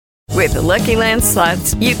With the Lucky Land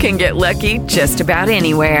Slots, you can get lucky just about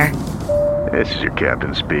anywhere. This is your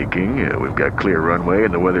captain speaking. We've got clear runway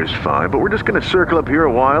and the weather's fine, but we're just going to circle up here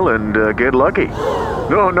a while and get lucky.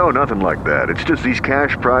 No, nothing like that. It's just these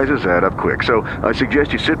cash prizes add up quick. So I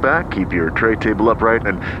suggest you sit back, keep your tray table upright,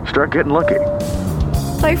 and start getting lucky.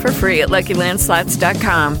 Play for free at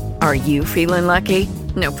LuckyLandSlots.com. Are you feeling lucky?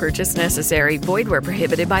 No purchase necessary. Void where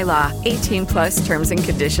prohibited by law. 18 plus terms and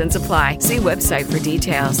conditions apply. See website for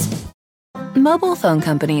details. Mobile phone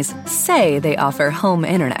companies say they offer home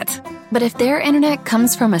internet. But if their internet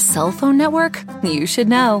comes from a cell phone network, you should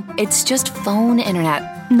know. It's just phone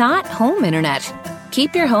internet, not home internet.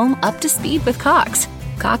 Keep your home up to speed with Cox.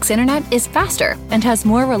 Cox internet is faster and has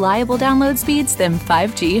more reliable download speeds than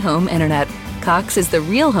 5G home internet. Cox is the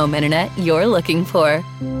real home internet you're looking for.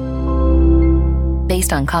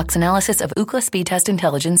 Based on Cox analysis of Ookla speed test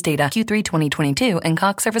intelligence data Q3 2022 and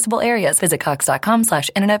Cox serviceable areas. Visit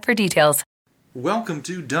cox.com/internet for details. Welcome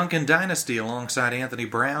to Duncan Dynasty alongside Anthony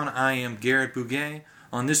Brown. I am Garrett Bouguet.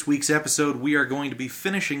 On this week's episode, we are going to be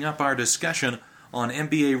finishing up our discussion on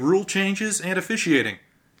NBA rule changes and officiating.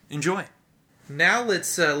 Enjoy. Now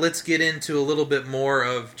let's get into a little bit more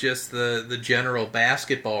of just the general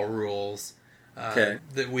basketball rules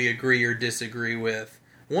that we agree or disagree with.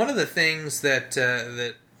 One of the things that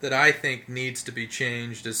I think needs to be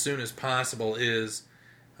changed as soon as possible is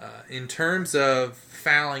in terms of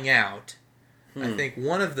fouling out. I think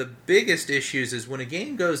one of the biggest issues is when a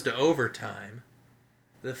game goes to overtime,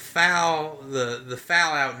 the foul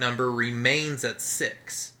out number remains at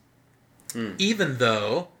 6, even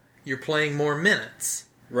though you're playing more minutes.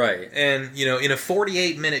 Right. And in a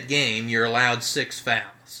 48-minute game, you're allowed 6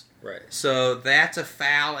 fouls. Right. So that's a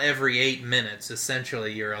foul every 8 minutes.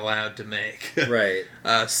 Essentially, you're allowed to make. Right.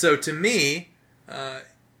 So to me,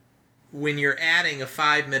 when you're adding a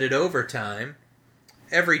 5-minute overtime,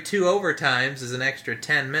 every 2 overtimes is an extra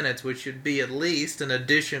 10 minutes, which should be at least an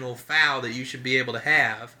additional foul that you should be able to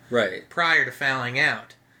have prior to fouling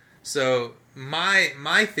out. So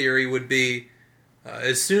my theory would be,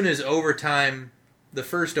 as soon as the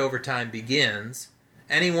first overtime begins,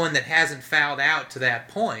 anyone that hasn't fouled out to that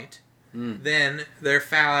point, then their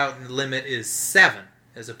foul out limit is 7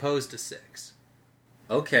 as opposed to 6.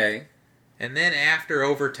 Okay. And then after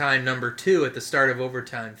overtime number 2, at the start of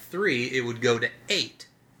overtime 3, it would go to 8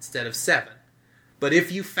 instead of 7. But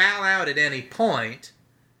if you foul out at any point,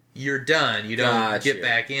 you're done. You don't get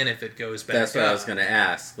back in if it goes back That's what up. I was going to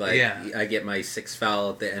ask. I get my 6th foul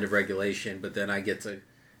at the end of regulation, but then I get to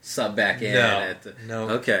sub back in. No.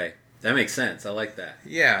 Okay. That makes sense. I like that.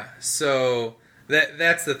 Yeah, so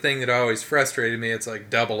that's the thing that always frustrated me. It's like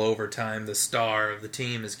double overtime. The star of the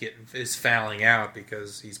team is fouling out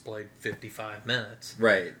because he's played 55 minutes.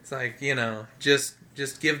 Right. It's like,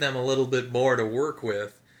 just give them a little bit more to work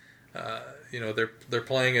with. They're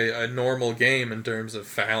playing a normal game in terms of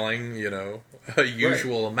fouling, a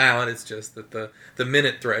usual amount. It's just that the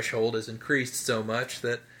minute threshold is increased so much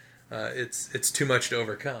that it's too much to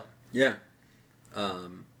overcome. Yeah.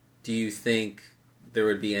 Do you think there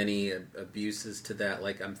would be any abuses to that?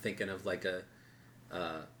 Like, I'm thinking of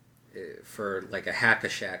for a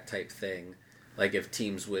hack-a-shack type thing. Like if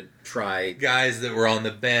teams would try guys that were on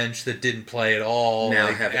the bench that didn't play at all now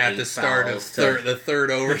have at the start of the third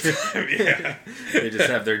overtime. Yeah, they just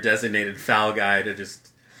have their designated foul guy to just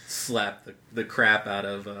slap the crap out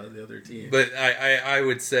of the other team. But I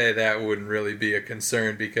would say that wouldn't really be a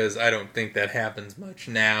concern because I don't think that happens much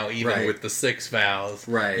now, even with the 6 fouls.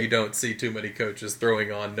 Right. You don't see too many coaches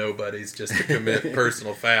throwing on nobodies just to commit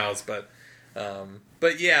personal fouls. But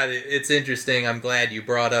yeah, it's interesting. I'm glad you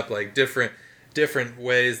brought up different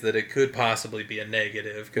ways that it could possibly be a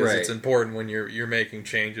negative because it's important when you're making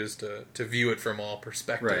changes to view it from all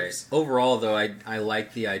perspectives. Right. Overall, though, I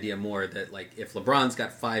like the idea more that if LeBron's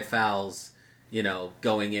got 5 fouls,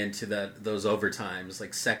 going into those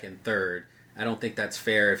overtimes, second, third, I don't think that's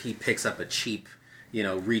fair if he picks up a cheap,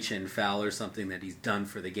 reach-in foul or something that he's done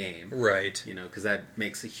for the game. Right. Because that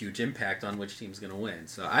makes a huge impact on which team's going to win.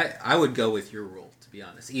 So I would go with your rule, to be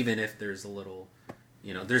honest, even if there's a little...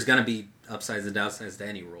 there's going to be upsides and downsides to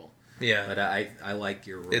any rule. Yeah. But I like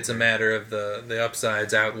your rule. It's a matter of the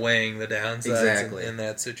upsides outweighing the downsides in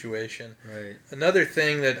that situation. Right. Another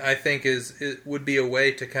thing that I think would be a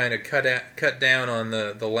way to kind of cut down on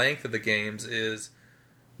the length of the games is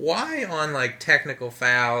why on technical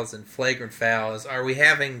fouls and flagrant fouls are we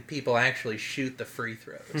having people actually shoot the free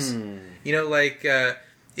throws? In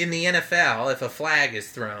the NFL, if a flag is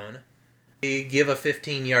thrown, give a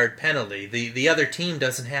 15-yard penalty. The other team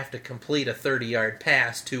doesn't have to complete a 30-yard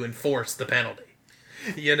pass to enforce the penalty.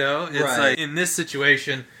 You know, it's like in this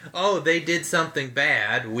situation, they did something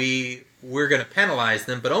bad. We're going to penalize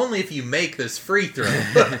them, but only if you make this free throw.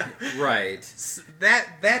 Right.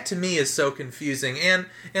 That to me is so confusing, and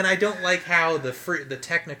I don't like how the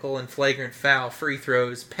technical and flagrant foul free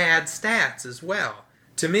throws pad stats as well.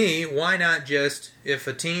 To me, why not just, if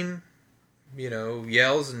a team,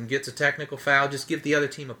 yells and gets a technical foul, just give the other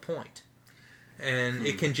team a point. And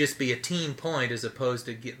it can just be a team point as opposed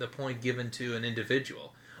to get the point given to an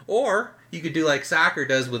individual. Or you could do like soccer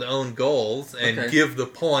does with own goals and give the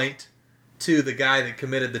point to the guy that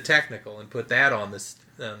committed the technical and put that on this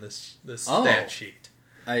stat sheet.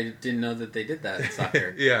 I didn't know that they did that in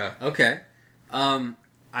soccer. Yeah. Okay. I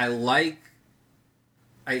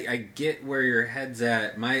get where your head's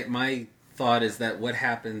at. My thought is that what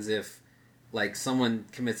happens if like someone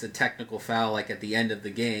commits a technical foul like at the end of the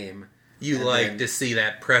game. You like to see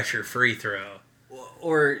that pressure free throw.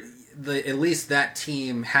 Or at least that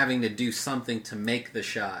team having to do something to make the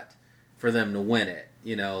shot for them to win it.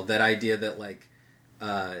 That idea that, like,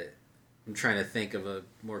 I'm trying to think of a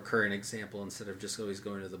more current example instead of just always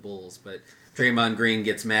going to the Bulls, but Draymond Green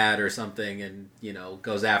gets mad or something and,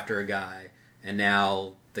 goes after a guy, and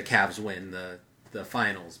now the Cavs win the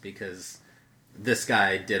finals because this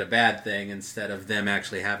guy did a bad thing instead of them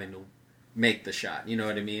actually having to make the shot. You know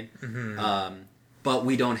what I mean? Mm-hmm. But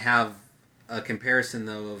we don't have a comparison,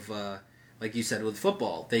 though, of, like you said, with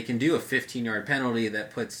football. They can do a 15-yard penalty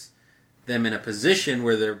that puts them in a position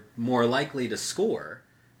where they're more likely to score,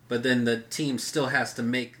 but then the team still has to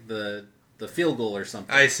make the field goal or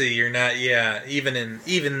something. I see. You're not. Yeah. Even in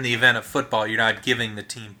the event of football, you're not giving the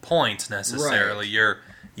team points necessarily. Right.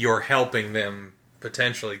 You're helping them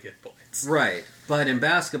potentially get points. Right. But in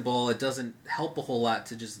basketball, it doesn't help a whole lot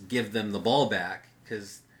to just give them the ball back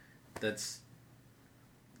because that's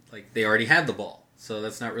like they already had the ball. So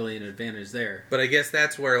that's not really an advantage there. But I guess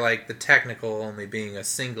that's where, like, the technical only being a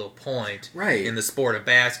single point in the sport of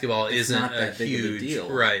basketball isn't a huge deal.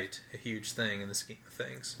 Right, a huge thing in the scheme of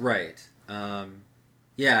things. Right.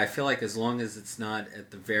 Yeah, I feel like as long as it's not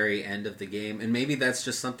at the very end of the game, and maybe that's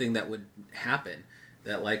just something that would happen,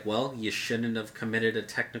 that, like, well, you shouldn't have committed a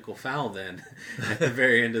technical foul then at the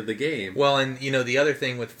very end of the game. Well, and, the other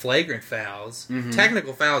thing with flagrant fouls,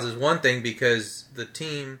 technical fouls is one thing because the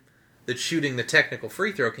team that's shooting the technical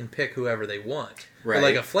free throw can pick whoever they want. Right. But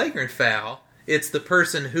like a flagrant foul, it's the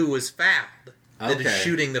person who was fouled that is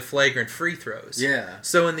shooting the flagrant free throws. Yeah.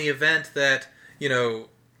 So in the event that,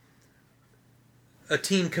 a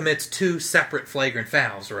team commits two separate flagrant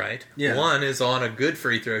fouls, right? Yeah. One is on a good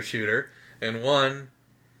free throw shooter, and one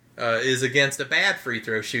is against a bad free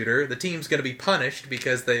throw shooter. The team's going to be punished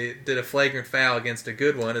because they did a flagrant foul against a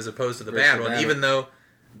good one as opposed to the bad one, even though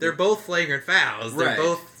they're both flagrant fouls. They're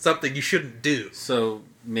both something you shouldn't do. So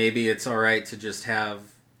maybe it's all right to just have,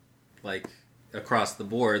 like, across the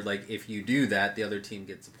board, like, if you do that, the other team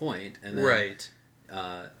gets a point. And then,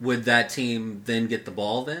 would that team then get the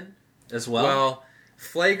ball then as well? Well,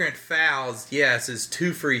 flagrant fouls, yes, is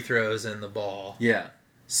 2 free throws in the ball. Yeah.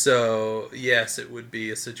 So, yes, it would be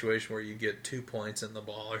a situation where you get 2 points in the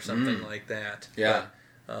ball or something like that. Yeah.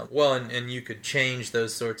 But, and you could change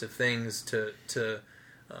those sorts of things to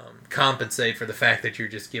compensate for the fact that you're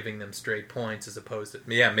just giving them straight points as opposed to,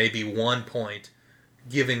 maybe 1 point,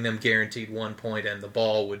 giving them guaranteed 1 point, and the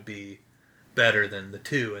ball would be better than the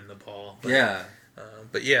 2 in the ball. But,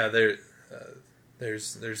 but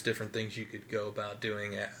there's different things you could go about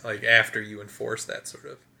doing like after you enforce that sort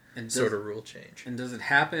of rule change. And does it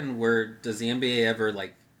happen does the NBA ever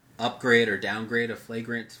like upgrade or downgrade a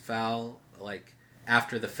flagrant foul like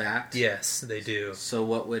after the fact? Yes, they do. So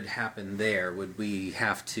what would happen there? Would we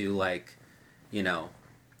have to could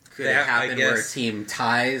it happen where a team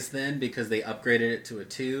ties then because they upgraded it to a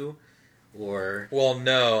 2? Or well,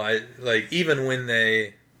 no, even when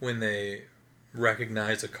they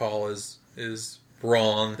recognize a call is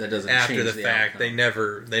wrong that doesn't after the fact,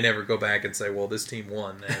 outcome. they never go back and say, well, this team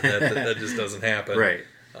won. That just doesn't happen. Right.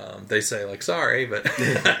 They say like, sorry, but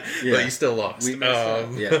but you still lost. We messed up.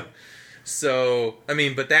 Yeah. So,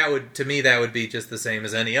 but that would be just the same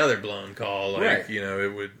as any other blown call. Like,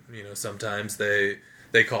 it would, sometimes they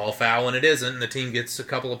call a foul and it isn't, and the team gets a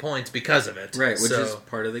couple of points because of it. Right, which is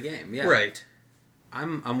part of the game. Yeah. Right.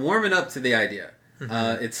 I'm warming up to the idea.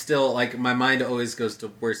 Mm-hmm. It's still, like, my mind always goes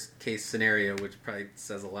to worst case scenario, which probably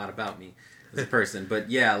says a lot about me as a person.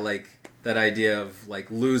 But yeah, like, that idea of,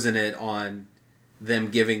 like, losing it on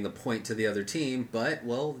them giving the point to the other team, but,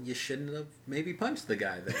 well, you shouldn't have maybe punched the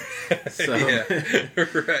guy then. So,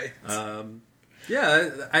 right.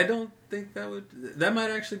 I don't think that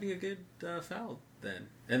might actually be a good foul then.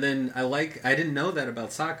 And then I didn't know that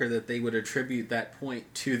about soccer, that they would attribute that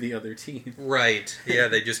point to the other team. Right. Yeah,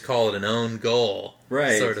 they just call it an own goal.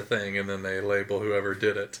 Right. Sort of thing, and then they label whoever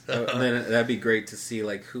did it. And then that'd be great to see,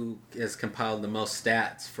 like, who has compiled the most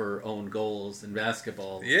stats for own goals in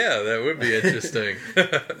basketball. Yeah, that would be interesting.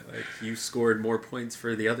 Like, you scored more points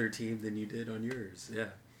for the other team than you did on yours. Yeah.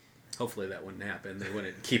 Hopefully that wouldn't happen. They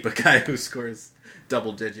wouldn't keep a guy who scores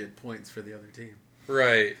double-digit points for the other team.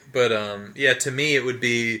 Right, but to me it would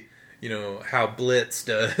be, how Blitz,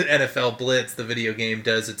 NFL Blitz, the video game,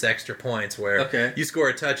 does its extra points, where you score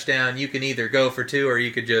a touchdown, you can either go for 2 or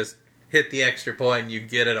you could just hit the extra point and you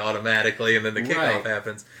get it automatically, and then the kickoff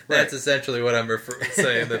happens. That's essentially what I'm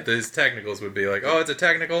saying that these technicals would be like. Oh, it's a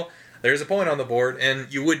technical, there's a point on the board,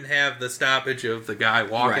 and you wouldn't have the stoppage of the guy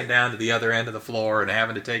walking down to the other end of the floor and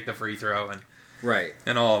having to take the free throw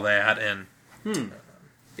and all that, and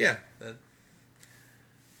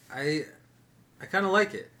I kind of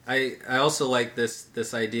like it. I also like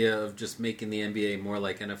this idea of just making the NBA more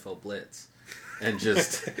like NFL Blitz, and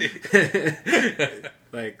just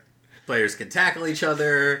like players can tackle each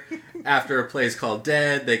other after a play's called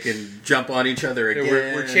dead. They can jump on each other again.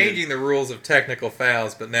 We're changing the rules of technical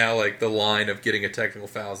fouls, but now like the line of getting a technical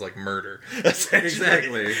foul is like murder.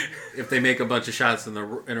 Exactly. If they make a bunch of shots in a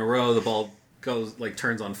row, the ball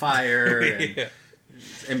turns on fire. And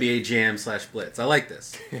NBA Jam / Blitz. I like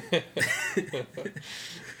this.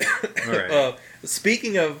 All right.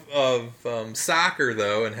 Speaking of soccer,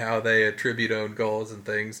 though, and how they attribute own goals and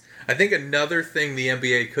things, I think another thing the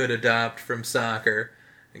NBA could adopt from soccer,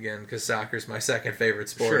 again, because soccer's my second favorite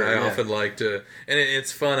sport, I often like to, and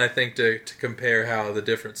it's fun, I think, to compare how the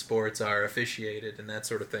different sports are officiated and that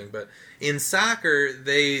sort of thing. But in soccer,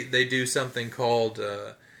 they do something called,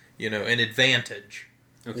 an advantage,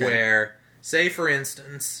 where, say, for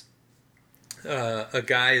instance, a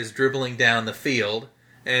guy is dribbling down the field,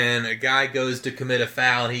 and a guy goes to commit a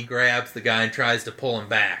foul, and he grabs the guy and tries to pull him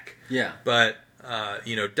back. Yeah. But,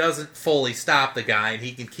 doesn't fully stop the guy, and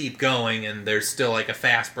he can keep going, and there's still like a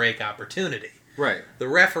fast break opportunity. Right. The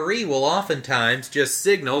referee will oftentimes just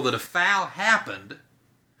signal that a foul happened,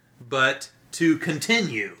 but to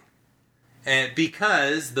continue. And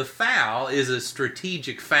because the foul is a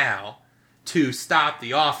strategic foul to stop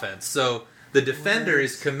the offense. So the defender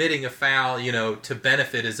is committing a foul, to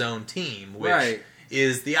benefit his own team, which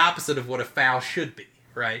is the opposite of what a foul should be,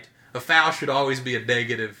 right? A foul should always be a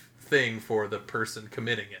negative thing for the person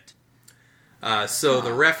committing it. So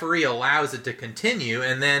the referee allows it to continue,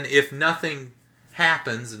 and then if nothing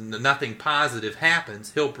happens and nothing positive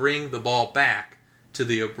happens, he'll bring the ball back to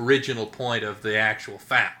the original point of the actual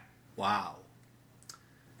foul. Wow.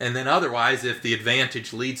 And then otherwise, if the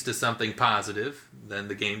advantage leads to something positive, then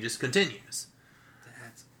the game just continues.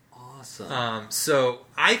 That's awesome. So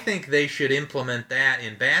I think they should implement that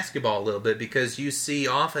in basketball a little bit, because you see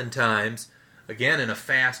oftentimes, again, in a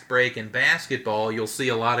fast break in basketball, you'll see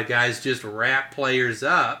a lot of guys just wrap players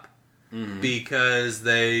up because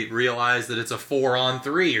they realize that it's a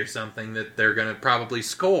 4-on-3 or something that they're going to probably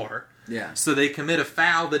score. Yeah. So they commit a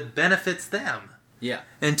foul that benefits them. Yeah.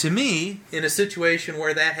 And to me, in a situation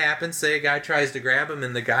where that happens, say a guy tries to grab him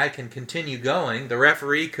and the guy can continue going, the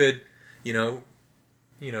referee could,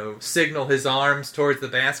 signal his arms towards the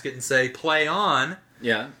basket and say, play on.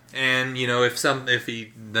 Yeah. And, if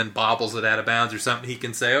he then bobbles it out of bounds or something, he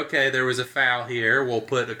can say, okay, there was a foul here, we'll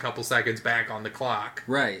put a couple seconds back on the clock.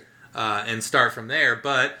 Right. And start from there.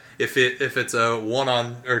 But if it's a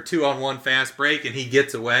 1-on or 2-on-1 fast break and he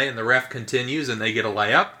gets away and the ref continues and they get a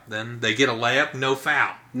layup, then they get a layup, no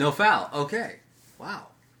foul. No foul. Okay. Wow.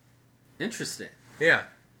 Interesting. Yeah.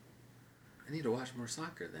 I need to watch more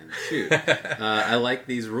soccer then. Shoot. I like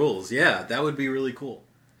these rules. Yeah, that would be really cool.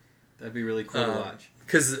 That'd be really cool to watch.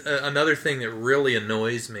 Because another thing that really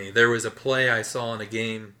annoys me, there was a play I saw in a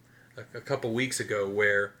game a couple weeks ago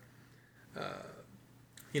where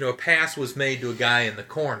a pass was made to a guy in the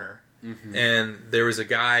corner, and there was a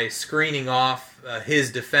guy screening off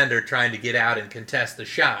his defender trying to get out and contest the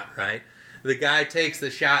shot, right? The guy takes the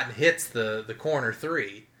shot and hits the corner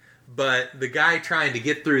three, but the guy trying to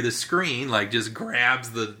get through the screen, just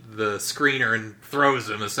grabs the screener and throws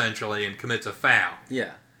him, essentially, and commits a foul.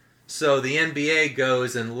 Yeah. So the NBA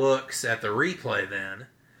goes and looks at the replay then,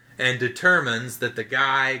 and determines that the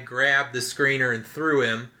guy grabbed the screener and threw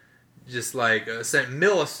him just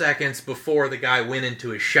milliseconds before the guy went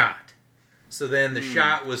into his shot. So then the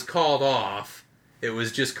shot was called off. It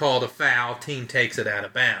was just called a foul. Team takes it out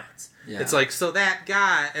of bounds. Yeah. It's so that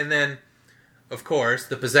guy, and then, of course,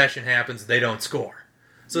 the possession happens, they don't score.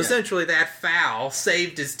 So essentially that foul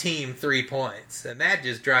saved his team 3 points. And that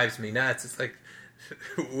just drives me nuts. It's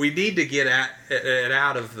we need to get it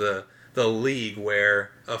out of the league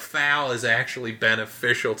where a foul is actually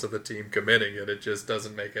beneficial to the team committing it. It just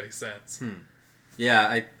doesn't make any sense.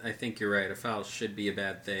 Yeah, I think you're right. A foul should be a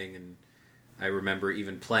bad thing, and I remember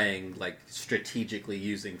even playing, like, strategically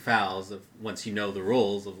using fouls of once you know the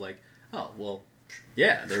rules of, like, oh, well,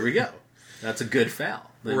 yeah, there we go. That's a good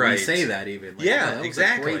foul. Right. We say that even. Like, yeah, oh, that was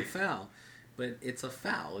exactly. a great foul. But it's a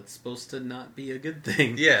foul. It's supposed to not be a good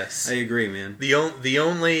thing. Yes. I agree, man. The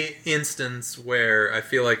only instance where I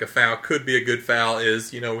feel like a foul could be a good foul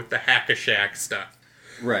is, with the hack-a-shack stuff.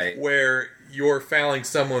 Right. Where you're fouling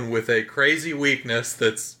someone with a crazy weakness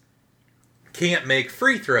that's can't make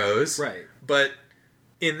free throws. Right. But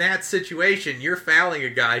in that situation, you're fouling a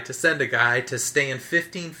guy to send a guy to stand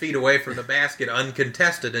 15 feet away from the basket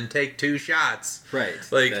uncontested and take 2 shots. Right.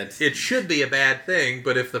 Like, it should be a bad thing,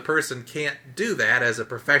 but if the person can't do that as a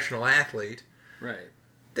professional athlete, right,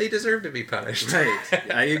 they deserve to be punished. Right.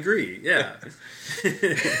 I agree. Yeah.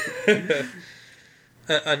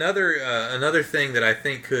 Another thing that I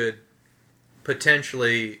think could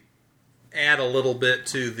potentially add a little bit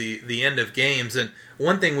to the end of games, and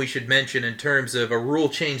one thing we should mention in terms of a rule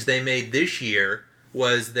change they made this year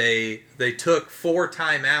was they took 4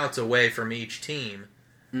 timeouts away from each team.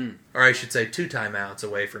 Or I should say 2 timeouts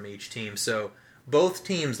away from each team. So both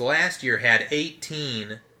teams last year had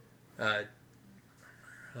 18... I'm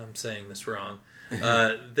saying this wrong.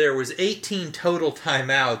 There was 18 total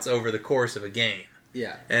timeouts over the course of a game.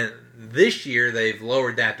 Yeah. And this year they've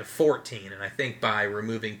lowered that to 14, and I think by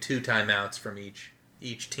removing 2 timeouts from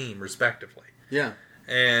each team, respectively. Yeah.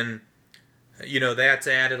 And, that's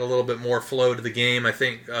added a little bit more flow to the game. I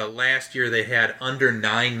think last year they had under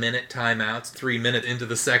 9-minute timeouts. 3 minutes into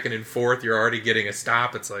the second and fourth, you're already getting a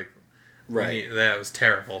stop. It's like, right. That was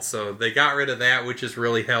terrible. So they got rid of that, which has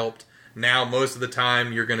really helped. Now, most of the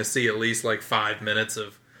time, you're going to see at least like 5 minutes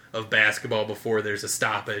of basketball before there's a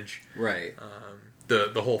stoppage. Right.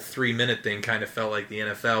 The whole 3-minute thing kind of felt like the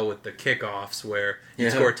NFL with the kickoffs, where you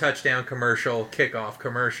score a touchdown commercial, kickoff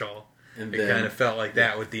commercial. And it kind of felt like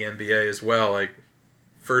that with the NBA as well. Like,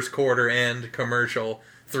 first quarter end, commercial,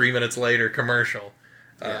 3 minutes later, commercial.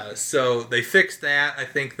 So they fixed that. I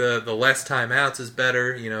think the less timeouts is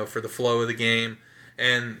better, for the flow of the game.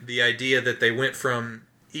 And the idea that they went from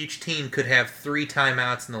each team could have 3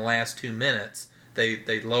 timeouts in the last 2 minutes,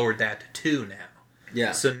 they lowered that to 2 now.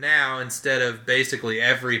 Yeah. So now, instead of basically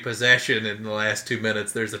every possession in the last 2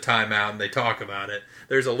 minutes, there's a timeout and they talk about it.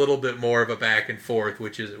 There's a little bit more of a back and forth,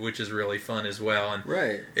 which is really fun as well. And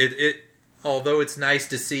right. Although it's nice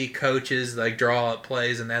to see coaches like draw up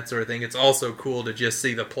plays and that sort of thing, it's also cool to just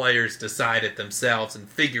see the players decide it themselves and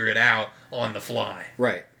figure it out on the fly.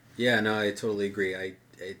 Right. Yeah. No, I totally agree.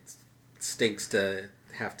 It stinks to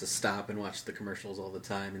have to stop and watch the commercials all the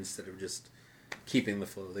time instead of just keeping the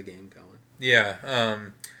flow of the game going. Yeah.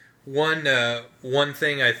 One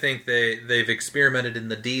thing I think they've experimented in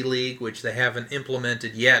the D League, which they haven't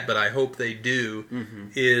implemented yet, but I hope they do,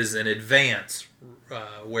 is an advance,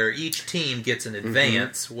 where each team gets an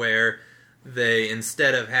advance, where they,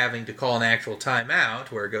 instead of having to call an actual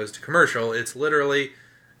timeout, where it goes to commercial, it's literally,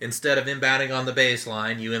 instead of inbounding on the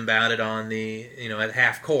baseline, you inbound it on the, at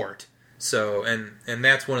half court. So, and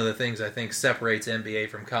that's one of the things I think separates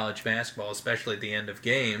NBA from college basketball, especially at the end of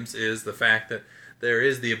games, is the fact that there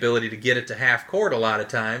is the ability to get it to half court a lot of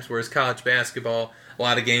times, whereas college basketball, a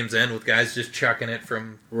lot of games end with guys just chucking it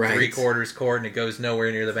from 3/4 court and it goes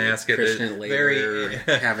nowhere near the basket. Christian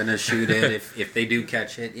Laettner having to shoot it if they do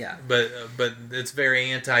catch it, yeah. But it's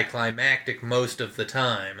very anticlimactic most of the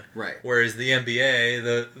time. Right. Whereas the NBA,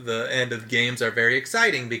 the end of games are very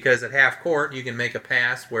exciting because at half court you can make a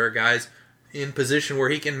pass where a guy's in position where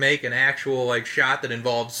he can make an actual shot that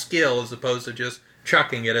involves skill as opposed to just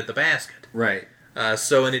chucking it at the basket. Right.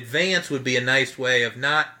 So an advance would be a nice way of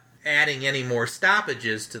not adding any more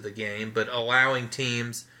stoppages to the game, but allowing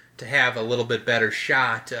teams to have a little bit better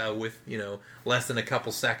shot with less than a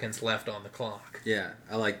couple seconds left on the clock. Yeah,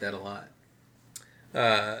 I like that a lot.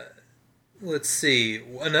 Let's see.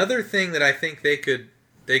 Another thing that I think they could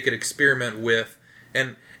experiment with,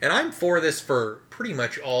 and I'm for this for pretty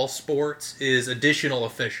much all sports, is additional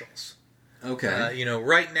officials. Okay.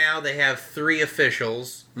 Right now they have 3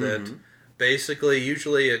 officials that basically,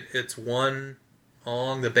 usually it's 1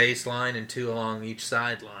 along the baseline and 2 along each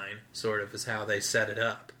sideline, sort of is how they set it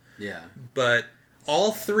up. Yeah. But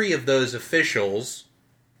all 3 of those officials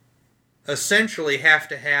essentially have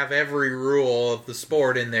to have every rule of the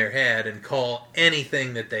sport in their head and call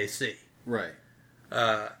anything that they see. Right.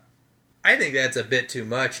 I think that's a bit too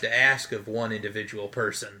much to ask of one individual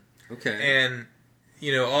person. Okay. And,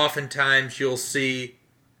 oftentimes you'll see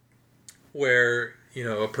where,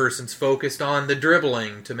 a person's focused on the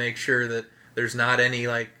dribbling to make sure that there's not any,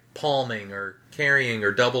 palming or carrying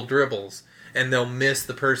or double dribbles, and they'll miss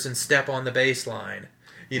the person's step on the baseline,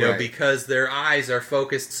 because their eyes are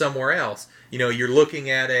focused somewhere else. You're looking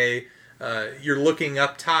at you're looking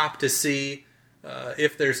up top to see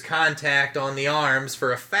if there's contact on the arms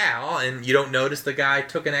for a foul, and you don't notice the guy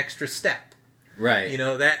took an extra step. Right.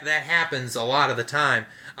 That happens a lot of the time.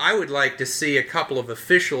 I would like to see a couple of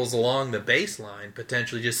officials along the baseline,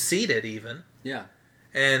 potentially just seated even. Yeah.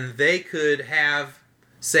 And they could have,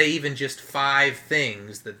 say, even just 5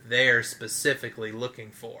 things that they're specifically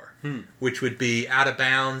looking for, which would be out of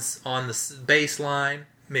bounds on the baseline,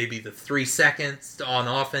 maybe the 3 seconds on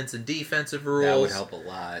offense and defensive rules. That would help a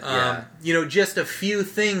lot, yeah. Just a few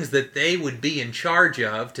things that they would be in charge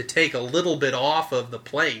of to take a little bit off of the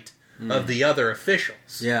plate of the other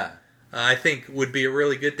officials. Yeah. I think would be a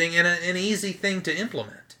really good thing and an easy thing to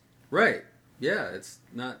implement. Right. Yeah, it's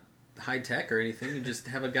not high tech or anything. You just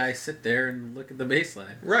have a guy sit there and look at the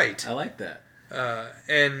baseline. Right. I like that.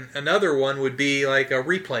 And another one would be like a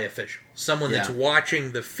replay official. Someone that's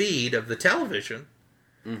watching the feed of the television.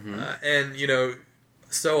 Mm-hmm. And,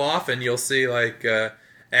 so often you'll see,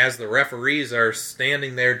 as the referees are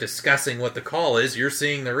standing there discussing what the call is, you're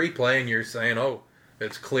seeing the replay and you're saying, oh,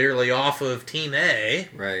 it's clearly off of Team A.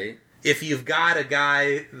 Right. If you've got a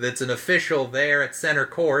guy that's an official there at center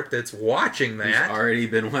court that's watching that, he's already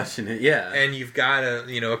been watching it, yeah, and you've got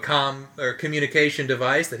a communication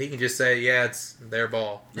device that he can just say, yeah, it's their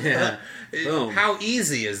ball. Yeah. Boom. How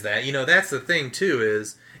easy is that? That's the thing too.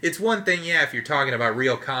 Is it's one thing, if you're talking about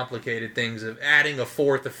real complicated things, of adding a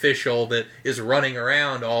 4th official that is running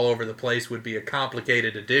around all over the place would be a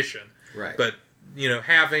complicated addition. Right. But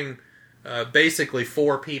having basically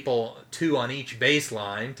 4 people, 2 on each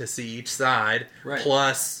baseline to see each side, right,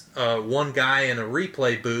 plus 1 guy in a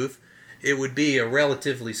replay booth, it would be a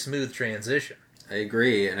relatively smooth transition. I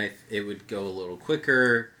agree, and it would go a little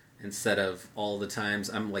quicker instead of all the times.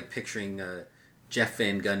 I'm picturing Jeff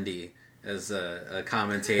Van Gundy as a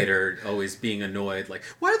commentator always being annoyed,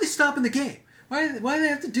 why are they stopping the game? Why do they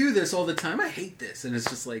have to do this all the time? I hate this. And it's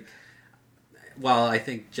just while I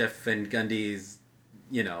think Jeff Van Gundy's,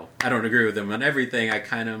 I don't agree with him on everything, I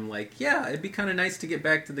kind of am it'd be kind of nice to get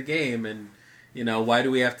back to the game, and, why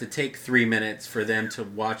do we have to take 3 minutes for them to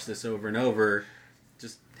watch this over and over?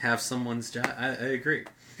 Just have someone's job. I agree.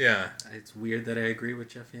 Yeah. It's weird that I agree with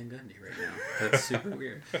Jeff Van Gundy right now. That's super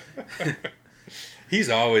weird. He's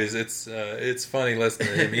always, it's funny listening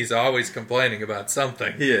to him. He's always complaining about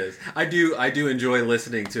something. He is. I do enjoy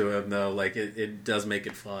listening to him, though. It does make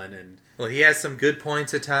it fun. And well, he has some good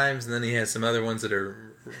points at times, and then he has some other ones that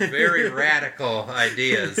are very radical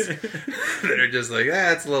ideas that are just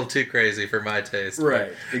that's a little too crazy for my taste.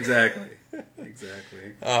 Right. Exactly.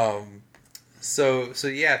 So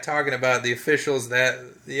yeah, talking about the officials,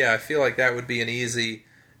 I feel like that would be an easy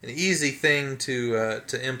thing to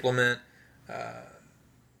implement.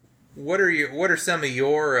 What are some of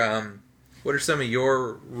your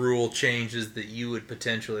rule changes that you would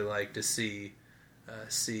potentially like to see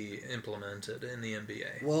implemented in the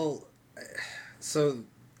NBA? Well, so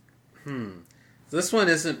this one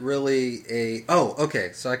isn't really a... Oh,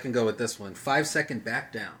 okay, so I can go with this one. 5-second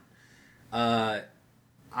back down.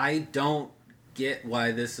 I don't get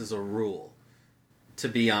why this is a rule, to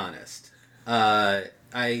be honest. I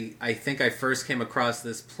think I first came across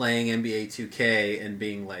this playing NBA 2K and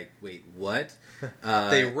being wait, what?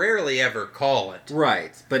 They rarely ever call it.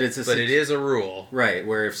 Right, but it is a rule. Right,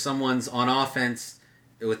 where if someone's on offense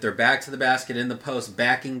with their back to the basket in the post,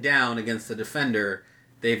 backing down against the defender,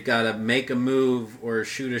 they've got to make a move or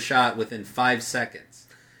shoot a shot within 5 seconds.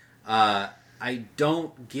 I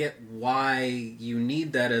don't get why you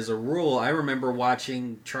need that as a rule. I remember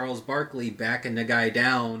watching Charles Barkley backing the guy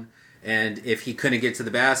down, and if he couldn't get to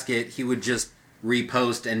the basket, he would just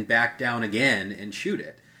repost and back down again and shoot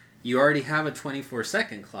it. You already have a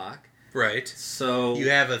 24-second clock. Right. So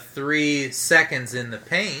you have a 3 seconds in the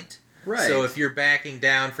paint. Right. So if you're backing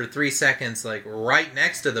down for 3 seconds, right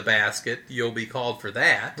next to the basket, you'll be called for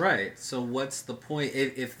that. Right. So what's the point?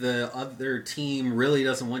 If the other team really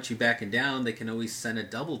doesn't want you backing down, they can always send a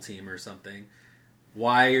double team or something.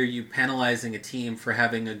 Why are you penalizing a team for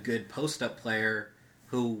having a good post-up player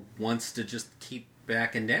who wants to just keep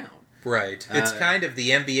backing down? Right. It's kind of the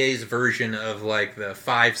NBA's version of the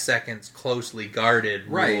 5 seconds closely guarded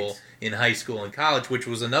rule in high school and college, which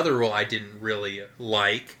was another rule I didn't really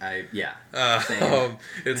like. Same.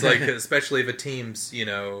 It's especially if a team's,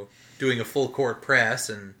 doing a full court press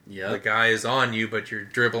and the guy is on you, but you're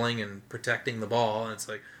dribbling and protecting the ball, and it's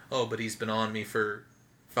oh, but he's been on me for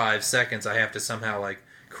 5 seconds. I have to somehow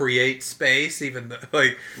create space, even though,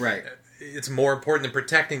 like, right. It's more important than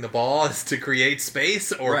protecting the ball is to create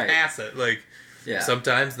space or pass it. Like,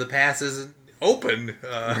 sometimes the pass isn't open.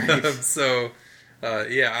 So,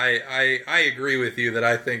 I agree with you that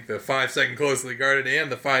I think the 5-second closely guarded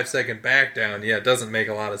and the 5-second back down, it doesn't make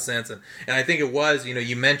a lot of sense. And I think it was,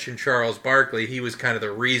 you mentioned Charles Barkley. He was kind of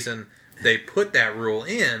the reason they put that rule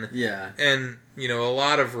in. Yeah. And, a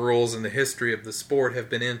lot of rules in the history of the sport have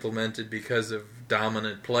been implemented because of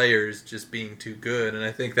dominant players just being too good. And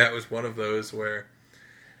I think that was one of those where,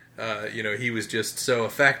 he was just so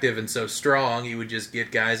effective and so strong, he would just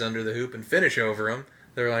get guys under the hoop and finish over them.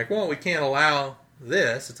 They're like, well, we can't allow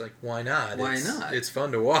this. It's like, why not? Why not? It's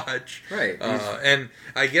fun to watch. Right. And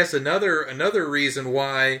I guess another reason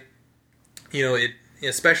why, it,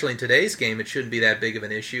 especially in today's game, it shouldn't be that big of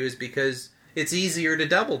an issue is because it's easier to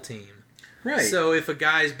double team. Right. So if a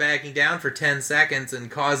guy's backing down for 10 seconds and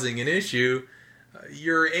causing an issue,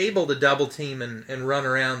 you're able to double team and run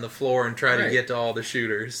around the floor and try to get to all the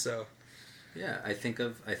shooters. So, yeah, I think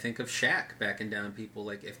of Shaq backing down people.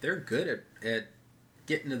 Like, if they're good at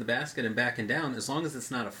getting to the basket and backing down, as long as it's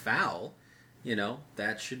not a foul,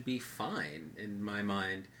 that should be fine in my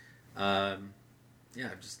mind. I've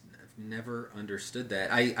never understood that.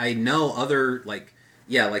 I know other, like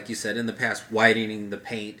you said, in the past, widening the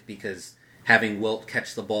paint because having Wilt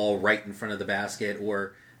catch the ball right in front of the basket,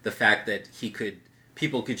 or the fact that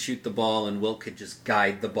people could shoot the ball and Wilt could just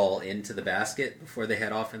guide the ball into the basket before they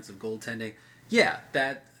had offensive goaltending. Yeah,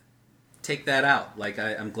 take that out. Like,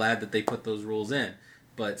 I'm glad that they put those rules in.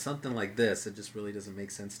 But something like this, it just really doesn't make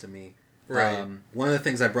sense to me. Right. One of the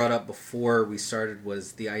things I brought up before we started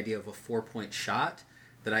was the idea of a 4-point shot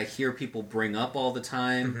that I hear people bring up all the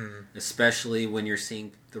time, especially when you're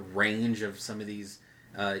seeing the range of some of these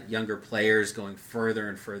younger players going further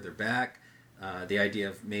and further back. The idea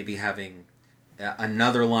of maybe having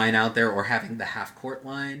another line out there or having the half-court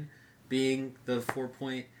line being the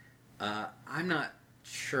 4-point. I'm not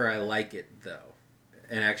sure I like it, though.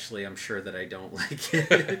 And actually, I'm sure that I don't like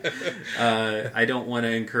it. I don't want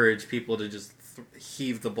to encourage people to just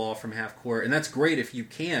heave the ball from half-court. And that's great if you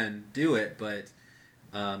can do it, but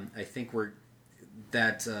I think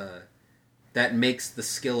that makes the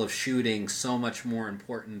skill of shooting so much more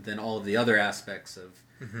important than all of the other aspects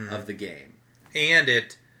of the game. And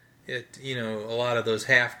it a lot of those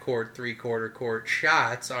half-court, three-quarter court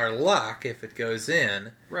shots are luck if it goes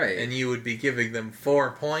in. Right. And you would be giving them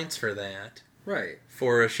 4 points for that. Right.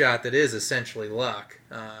 For a shot that is essentially luck.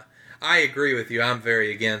 I agree with you. I'm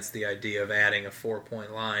very against the idea of adding a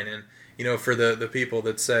 4-point line. And, for the people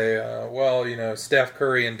that say, Steph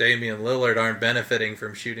Curry and Damian Lillard aren't benefiting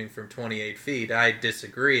from shooting from 28 feet, I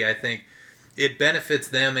disagree. I think it benefits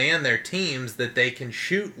them and their teams that they can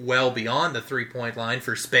shoot well beyond the 3-point line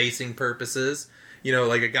for spacing purposes.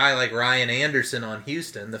 Like a guy like Ryan Anderson on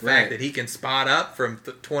Houston, the fact that he can spot up from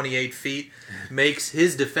 28 feet makes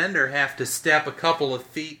his defender have to step a couple of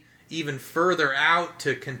feet even further out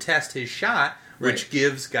to contest his shot, which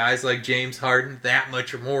gives guys like James Harden that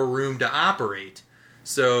much more room to operate.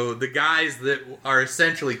 So the guys that are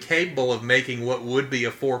essentially capable of making what would be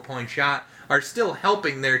a 4-point shot are still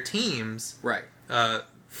helping their teams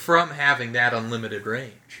from having that unlimited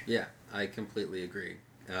range. Yeah, I completely agree.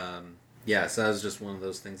 So that was just one of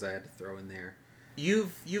those things I had to throw in there.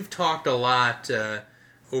 You've talked a lot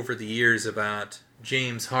over the years about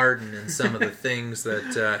James Harden and some of the things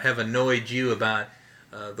that have annoyed you about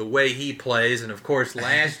the way he plays. And, of course,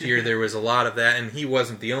 last year there was a lot of that, and he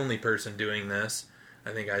wasn't the only person doing this.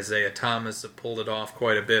 I think Isaiah Thomas pulled it off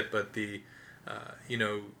quite a bit, but the,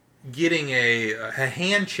 getting a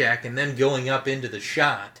hand check and then going up into the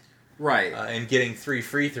shot. Right. And getting 3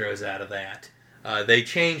 free throws out of that. They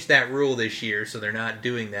changed that rule this year, so they're not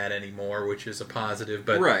doing that anymore, which is a positive.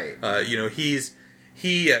 But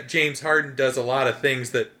James Harden does a lot of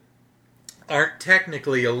things that aren't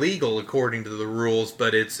technically illegal according to the rules,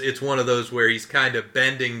 but it's one of those where he's kind of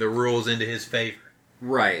bending the rules into his favor.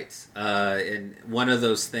 Right. And one of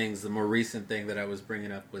those things, the more recent thing that I was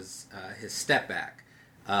bringing up was his step back.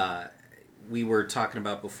 We were talking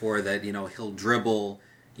about before that he'll dribble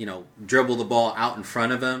the ball out in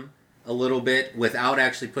front of him a little bit without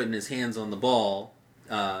actually putting his hands on the ball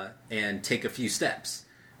and take a few steps,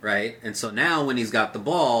 right? And so now when he's got the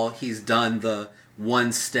ball, he's done the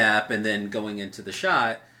one step and then going into the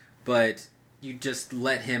shot, but you just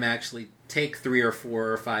let him actually take 3 or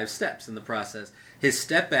 4 or 5 steps in the process. His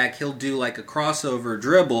step back, he'll do like a crossover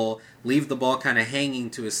dribble, leave the ball kind of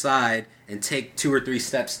hanging to his side, and take 2 or 3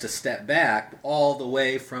 steps to step back all the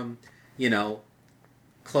way from,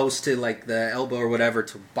 close to like the elbow or whatever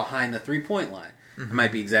to behind the 3-point line. I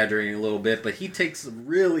might be exaggerating a little bit, but he takes a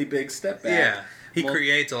really big step back. Yeah, he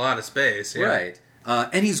creates a lot of space. Yeah. Right.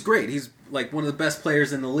 And he's great. He's like one of the best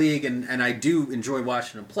players in the league, and I do enjoy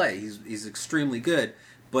watching him play. He's extremely good.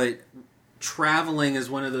 But traveling is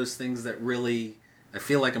one of those things that really, I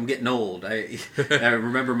feel like I'm getting old. I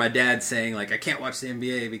remember my dad saying, like, I can't watch the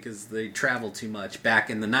NBA because they travel too much back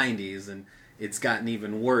in the 90s, and it's gotten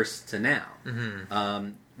even worse to now.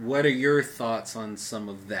 Mm-hmm. What are your thoughts on some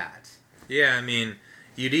of that? Yeah, I mean,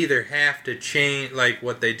 you'd either have to change, like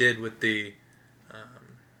what they did with the,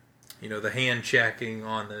 the hand checking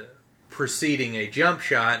on the preceding a jump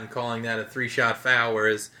shot and calling that a 3-shot foul,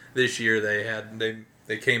 whereas this year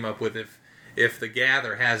they came up with if the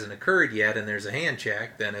gather hasn't occurred yet and there's a hand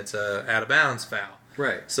check, then it's a out of bounds foul.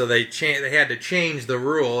 Right. So they had to change the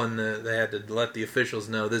rule, and they had to let the officials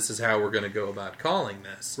know this is how we're going to go about calling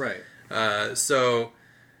this. Right.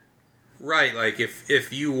 Right, like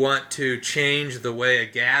if you want to change the way a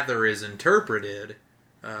gather is interpreted,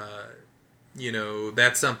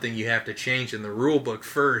 that's something you have to change in the rule book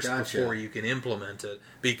first before you can implement it.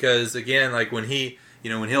 Because again, like when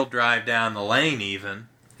he'll drive down the lane, even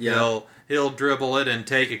he'll dribble it and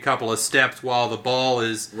take a couple of steps while the ball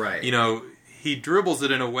is he dribbles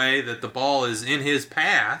it in a way that the ball is in his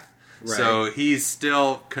path, so he's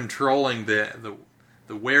still controlling the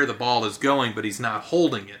where the ball is going, but he's not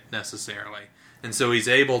holding it necessarily. And so he's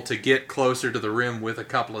able to get closer to the rim with a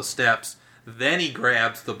couple of steps. Then he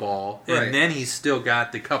grabs the ball, and then he's still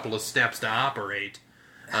got the couple of steps to operate.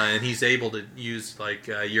 And he's able to use like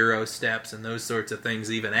Euro steps and those sorts of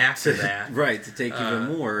things even after that. Right, to take even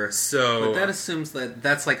more. But that assumes that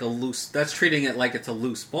that's like that's treating it like it's a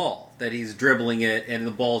loose ball. That he's dribbling it and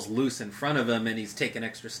the ball's loose in front of him and he's taking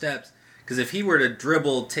extra steps. Because if he were to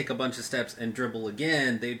dribble, take a bunch of steps, and dribble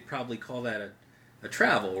again, they'd probably call that a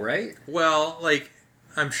travel, right? Well, like,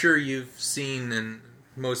 I'm sure you've seen, and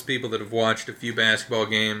most people that have watched a few basketball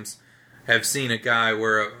games have seen a guy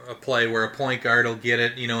where a play where a point guard will get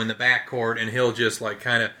it, in the backcourt, and he'll just, like,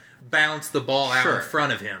 kind of bounce the ball out in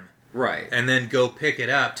front of him. Right. And then go pick it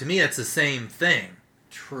up. To me, it's the same thing.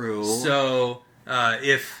 True. So,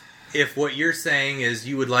 if what you're saying is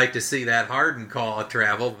you would like to see that Harden call a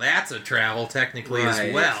travel, that's a travel technically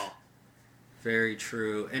as well. Very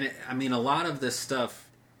true. And a lot of this stuff,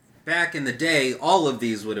 back in the day, all of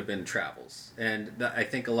these would have been travels. And I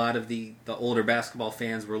think a lot of the older basketball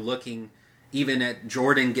fans were looking even at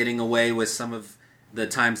Jordan getting away with some of the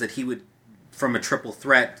times that he would, from a triple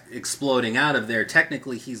threat, exploding out of there.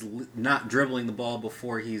 Technically, he's not dribbling the ball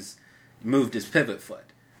before he's moved his pivot foot.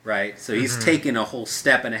 Right, so he's taken a whole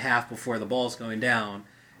step and a half before the ball's going down,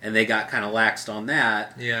 and they got kind of laxed on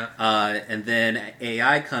that. Yeah. And then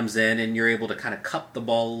AI comes in, and you're able to kind of cup the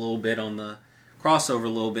ball a little bit on the crossover a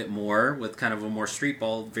little bit more with kind of a more street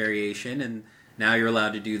ball variation, and now you're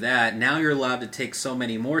allowed to do that. Now you're allowed to take so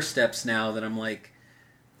many more steps now that I'm like,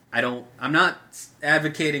 I'm not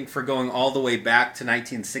advocating for going all the way back to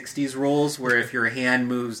 1960s rules, where if your hand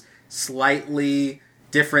moves slightly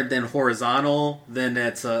different than horizontal, then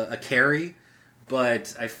it's a carry.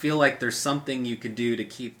 But I feel like there's something you could do to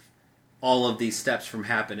keep all of these steps from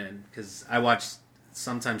happening. Because I watch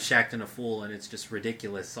sometimes Shaqtin' a Fool, and it's just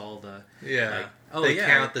ridiculous. All the they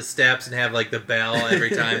count the steps and have like the bell every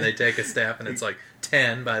time they take a step, and it's like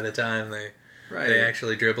 10 by the time they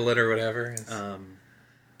actually dribble it or whatever.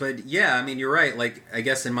 But yeah, you're right. Like, I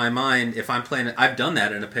guess in my mind, if I'm playing, I've done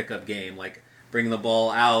that in a pickup game, like bring the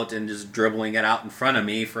ball out and just dribbling it out in front of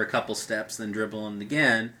me for a couple steps, then dribbling it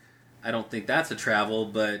again. I don't think that's a travel,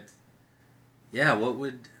 but yeah, what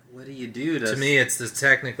do you do to... To me,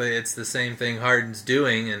 technically it's the same thing Harden's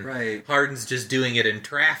doing, and Harden's just doing it in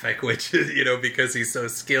traffic, which is, because he's so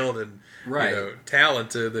skilled and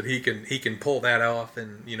talented that he can pull that off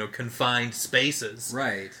in, confined spaces.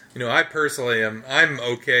 Right. I personally I'm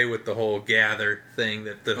okay with the whole gather thing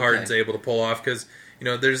that Harden's able to pull off, because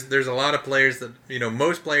there's a lot of players that,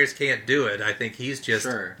 most players can't do it. I think he's just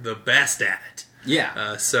the best at it.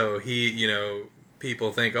 Yeah. So he,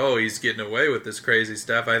 people think, oh, he's getting away with this crazy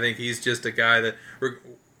stuff. I think he's just a guy that,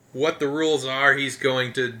 what the rules are, he's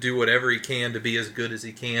going to do whatever he can to be as good as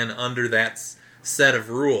he can under that set of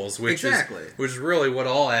rules, which is really what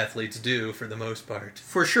all athletes do for the most part.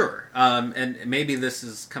 For sure. And maybe this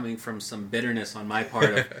is coming from some bitterness on my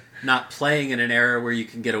part of not playing in an era where you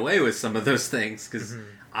can get away with some of those things, because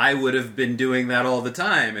I would have been doing that all the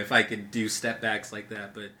time if I could do step backs like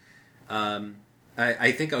that. But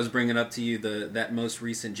I think I was bringing up to you that most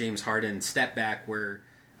recent James Harden step back where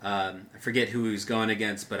I forget who he was going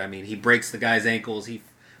against, but he breaks the guy's ankles, he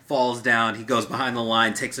falls down, he goes behind the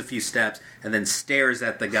line, takes a few steps, and then stares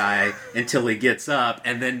at the guy until he gets up,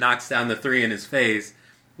 and then knocks down the 3 in his face,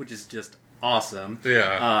 which is just awesome.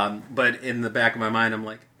 Yeah. But in the back of my mind, I'm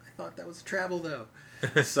like, I thought that was a travel, though.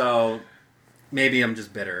 So maybe I'm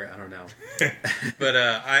just bitter. I don't know. But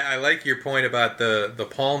I like your point about the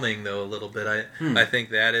palming, though, a little bit. I think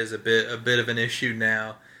that is a bit of an issue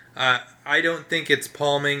now. I don't think it's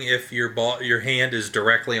palming if your hand is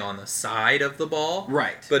directly on the side of the ball.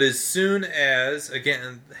 Right. But as soon as,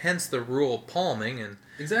 again, hence the rule of palming, and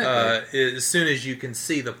exactly. As soon as you can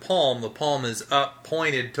see the palm is up,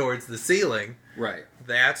 pointed towards the ceiling. Right.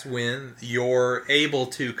 That's when you're able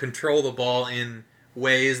to control the ball in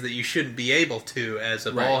ways that you shouldn't be able to as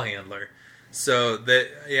a ball handler. So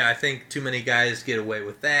I think too many guys get away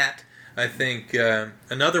with that. I think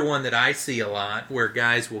another one that I see a lot where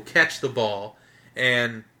guys will catch the ball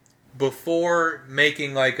and before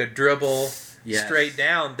making like a dribble straight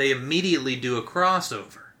down, they immediately do a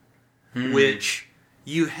crossover, which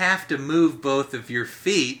you have to move both of your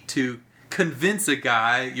feet to convince a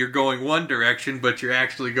guy you're going one direction, but you're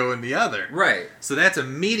actually going the other. Right. So that's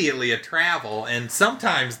immediately a travel, and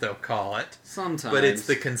sometimes they'll call it. Sometimes. But it's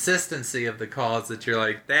the consistency of the calls that you're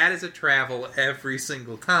like, that is a travel every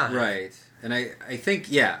single time. Right. And I think,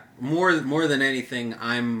 more than anything,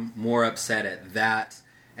 I'm more upset at that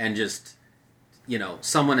and just,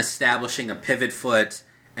 someone establishing a pivot foot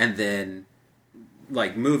and then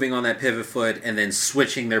like moving on that pivot foot and then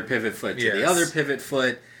switching their pivot foot to the other pivot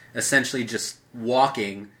foot, essentially just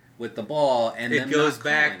walking with the ball, and it goes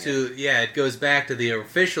back to it goes back to the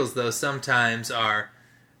officials, though. Sometimes are,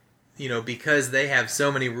 because they have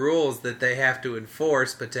so many rules that they have to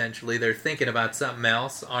enforce. Potentially, they're thinking about something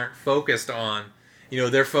else. Aren't focused on,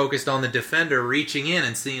 they're focused on the defender reaching in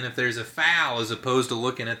and seeing if there's a foul, as opposed to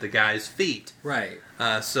looking at the guy's feet. Right.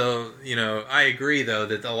 So I agree though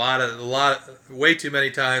that a lot way too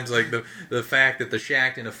many times, like the fact that the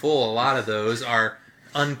shacked in a full, a lot of those are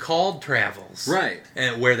uncalled travels, right?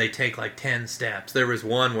 And where they take like 10 steps. There was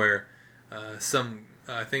one where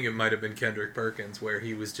I think it might have been Kendrick Perkins, where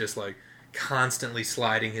he was just like constantly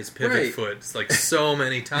sliding his pivot foot. It's like so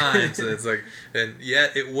many times, and it's like, and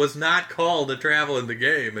yet it was not called a travel in the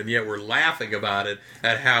game, and yet we're laughing about it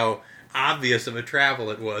at how obvious of a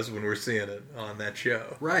travel it was when we're seeing it on that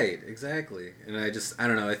show. Right, exactly. And I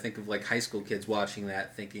don't know, I think of like high school kids watching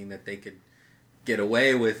that, thinking that they could get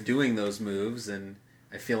away with doing those moves, and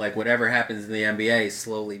I feel like whatever happens in the NBA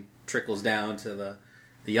slowly trickles down to the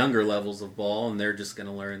younger levels of ball, and they're just going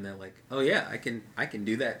to learn that, like, oh yeah, I can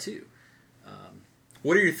do that too.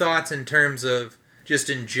 What are your thoughts in terms of, just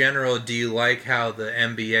in general, do you like how the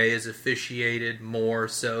NBA is officiated more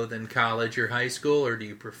so than college or high school, or do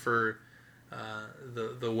you prefer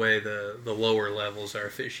the way the lower levels are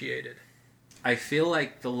officiated? I feel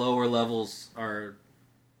like the lower levels are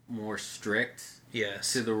more strict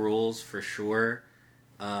to the rules, for sure.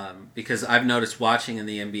 Because I've noticed watching in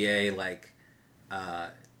the NBA, like,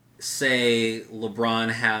 say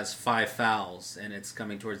LeBron has 5 fouls and it's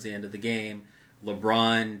coming towards the end of the game,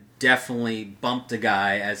 LeBron definitely bumped a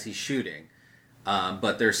guy as he's shooting.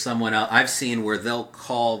 But there's someone else I've seen where they'll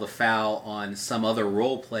call the foul on some other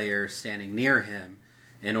role player standing near him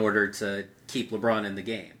in order to keep LeBron in the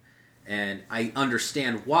game. And I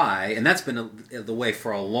understand why, and that's been the way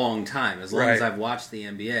for a long time, as long as I've watched the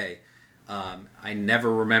NBA. I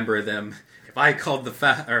never remember them. If I called the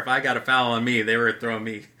foul, or if I got a foul on me, they were throwing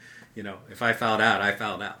me. If I fouled out, I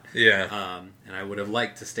fouled out. Yeah. And I would have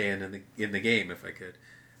liked to stand in the game if I could,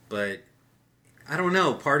 but I don't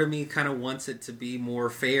know. Part of me kind of wants it to be more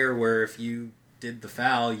fair, where if you did the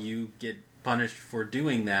foul, you get punished for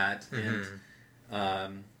doing that, and I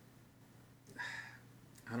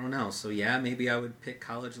don't know. So maybe I would pick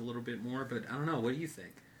college a little bit more, but I don't know. What do you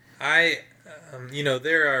think?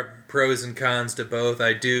 There are pros and cons to both.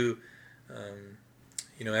 I do,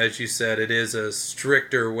 as you said, it is a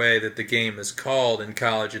stricter way that the game is called in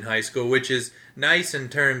college and high school, which is nice in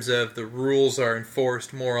terms of the rules are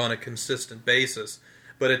enforced more on a consistent basis.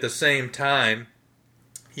 But at the same time,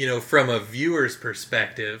 from a viewer's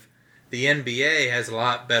perspective, the NBA has a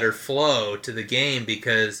lot better flow to the game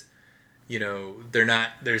because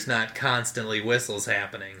there's not constantly whistles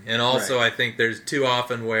happening. And also I think there's too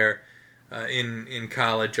often where in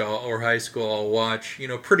college or high school I'll watch,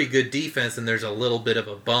 pretty good defense and there's a little bit of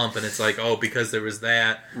a bump and it's like, oh, because there was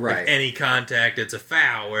that, like any contact, it's a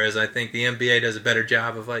foul. Whereas I think the NBA does a better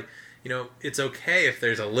job of like, it's okay if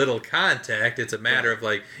there's a little contact. It's a matter of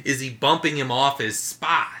like, is he bumping him off his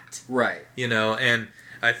spot? Right. And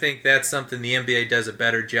I think that's something the NBA does a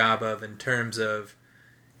better job of in terms of,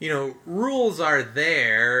 rules are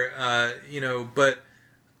there, but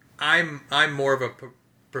I'm more of a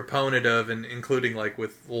proponent of, and including like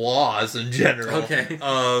with laws in general,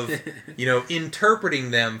 of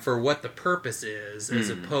interpreting them for what the purpose is, as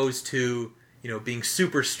opposed to being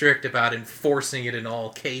super strict about enforcing it in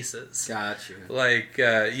all cases. Gotcha. Like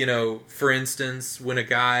for instance, when a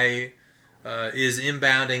guy is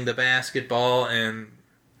inbounding the basketball and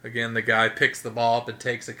again the guy picks the ball up and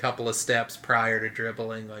takes a couple of steps prior to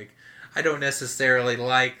dribbling, like I don't necessarily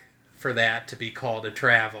like for that to be called a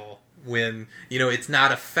travel when it's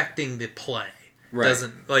not affecting the play. Right.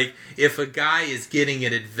 Doesn't, like, if a guy is getting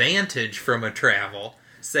an advantage from a travel,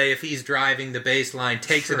 say if he's driving the baseline,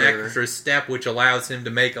 takes an extra step which allows him to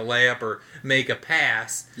make a layup or make a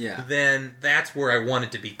pass, then that's where I want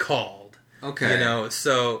it to be called. Okay.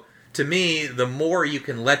 So to me, the more you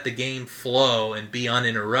can let the game flow and be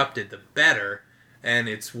uninterrupted, the better. And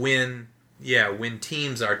it's when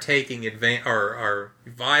teams are taking are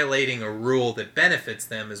violating a rule that benefits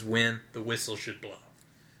them is when the whistle should blow.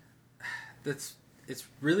 It's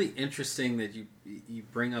really interesting that you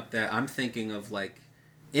bring up that. I'm thinking of like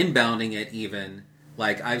inbounding it even.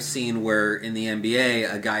 Like I've seen where in the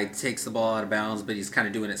NBA a guy takes the ball out of bounds, but he's kind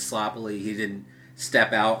of doing it sloppily. He didn't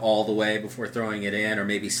step out all the way before throwing it in, or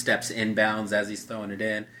maybe steps inbounds as he's throwing it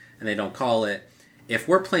in, and they don't call it. If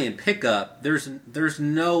we're playing pickup, there's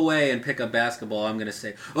no way in pickup basketball I'm going to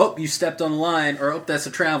say, oh, you stepped on the line, or oh, that's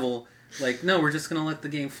a travel. Like, no, we're just going to let the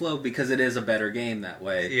game flow because it is a better game that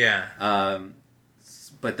way. Yeah.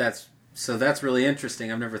 But that's really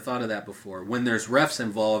interesting. I've never thought of that before. When there's refs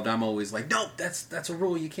involved, I'm always like, no, that's a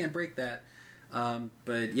rule. You can't break that.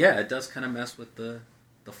 But yeah, it does kind of mess with the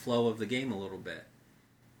flow of the game a little bit.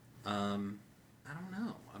 I don't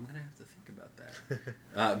know. I'm going to have to think about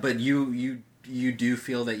that. But you do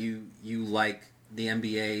feel that you like the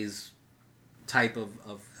NBA's type of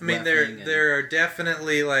I mean, there are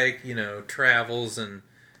definitely like travels and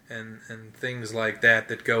things like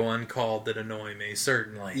that go uncalled that annoy me,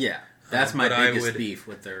 certainly. Yeah, that's my biggest beef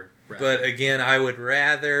with their refs. But again, I would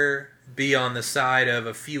rather be on the side of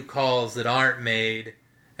a few calls that aren't made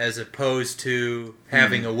as opposed to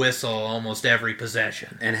having a whistle almost every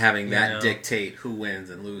possession. And having that dictate who wins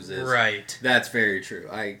and loses. Right. That's very true.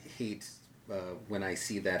 I hate when I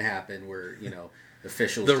see that happen where,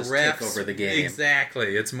 officials the just refs, take over the game.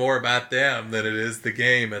 Exactly. It's more about them than it is the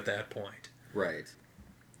game at that point. Right.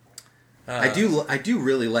 I do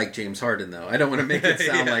really like James Harden, though. I don't want to make it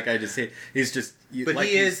sound like I just hate. He's just. But like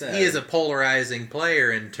he is a polarizing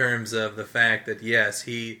player in terms of the fact that yes,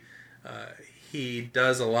 he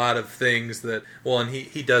does a lot of things that and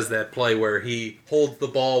he does that play where he holds the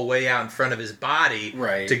ball way out in front of his body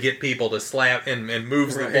to get people to slap and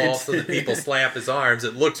moves the ball so that people slap his arms.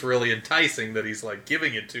 It looks really enticing that he's like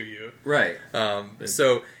giving it to you. Right.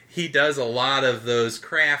 So he does a lot of those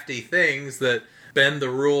crafty things that bend the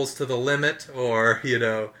rules to the limit, or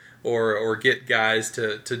get guys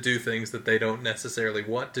to do things that they don't necessarily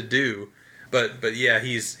want to do. But yeah,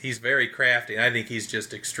 he's very crafty. I think he's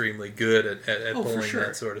just extremely good at pulling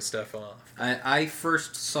that sort of stuff off. I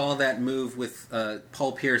first saw that move with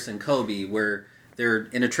Paul Pierce and Kobe, where they're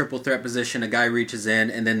in a triple threat position, a guy reaches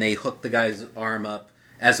in, and then they hook the guy's arm up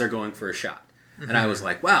as they're going for a shot. Mm-hmm. And I was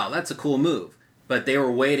like, wow, that's a cool move. But they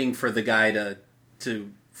were waiting for the guy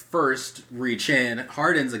to first reach in.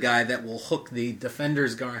 Harden's a guy that will hook the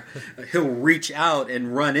defender's guard. He'll reach out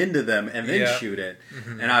and run into them and then shoot it.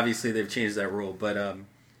 Mm-hmm. And obviously they've changed that rule. But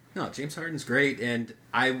no, James Harden's great, and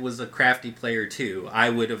I was a crafty player too. I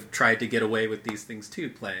would have tried to get away with these things too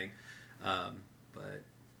playing. But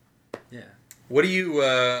yeah. What do you?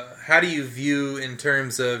 How do you view in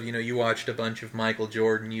terms of you watched a bunch of Michael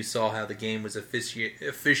Jordan, you saw how the game was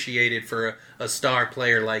officiated for a star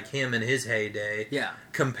player like him in his heyday,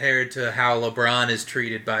 compared to how LeBron is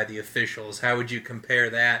treated by the officials. How would you compare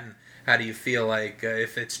that, and how do you feel like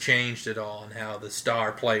if it's changed at all, and how the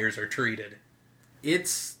star players are treated?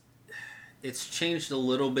 It's changed a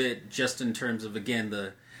little bit just in terms of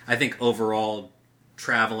I think overall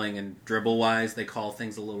traveling and dribble wise they call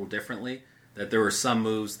things a little differently. That there were some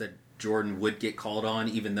moves that Jordan would get called on,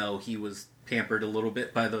 even though he was pampered a lot of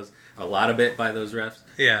it by those refs.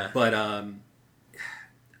 Yeah. But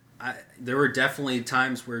there were definitely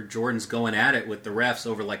times where Jordan's going at it with the refs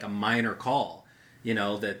over like a minor call.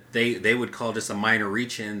 That they would call just a minor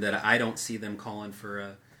reach in that I don't see them calling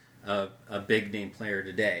for a big name player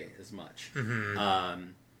today as much. Mm-hmm.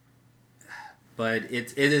 But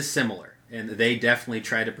it is similar. And they definitely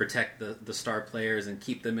try to protect the star players and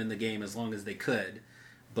keep them in the game as long as they could.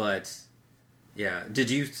 But, yeah. Did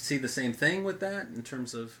you see the same thing with that in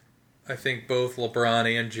terms of... I think both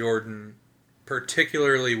LeBron and Jordan,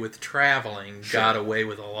 particularly with traveling, got away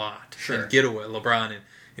with a lot. Sure. And get away. LeBron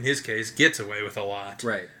in his case, gets away with a lot.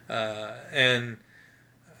 Right. And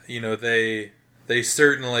they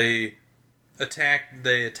certainly attack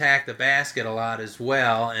the basket a lot as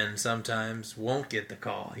well, and sometimes won't get the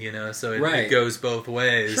call. So it goes both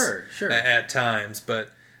ways. Sure. At times. But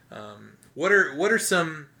what are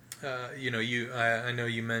some I know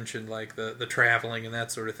you mentioned like the traveling and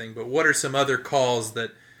that sort of thing, but what are some other calls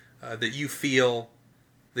that you feel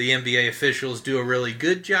the NBA officials do a really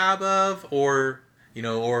good job of, or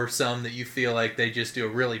some that you feel like they just do a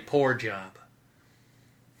really poor job?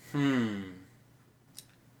 I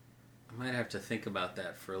might have to think about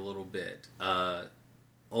that for a little bit.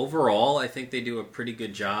 Overall, I think they do a pretty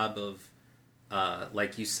good job of,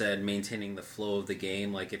 like you said, maintaining the flow of the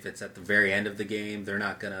game. Like if it's at the very end of the game, they're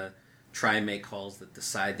not going to try and make calls that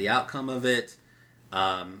decide the outcome of it.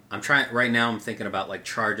 I'm thinking about like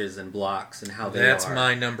charges and blocks and how they are. That's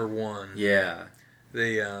my number one. Yeah.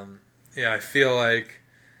 I feel like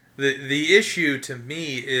the issue to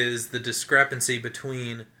me is the discrepancy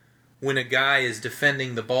between when a guy is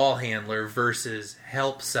defending the ball handler versus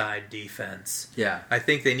help side defense. Yeah. I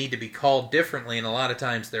think they need to be called differently, and a lot of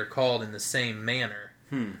times they're called in the same manner.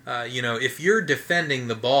 If you're defending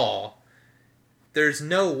the ball, there's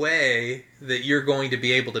no way that you're going to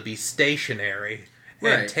be able to be stationary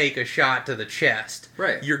and take a shot to the chest.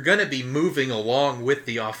 Right. You're going to be moving along with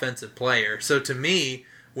the offensive player. So to me,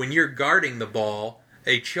 when you're guarding the ball,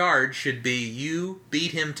 a charge should be you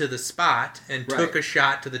beat him to the spot and took a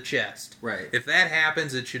shot to the chest. Right. If that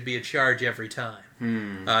happens, it should be a charge every time.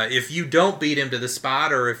 If you don't beat him to the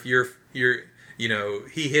spot, or if he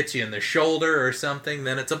hits you in the shoulder or something,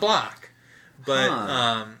 then it's a block.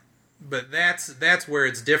 But that's where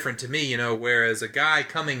it's different to me. Whereas a guy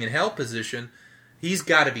coming in help position, he's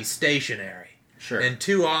got to be stationary. Sure. And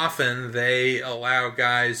too often they allow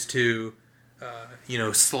guys to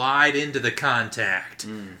slide into the contact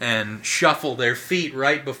and shuffle their feet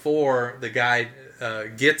right before the guy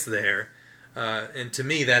gets there. And to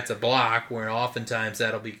me, that's a block, where oftentimes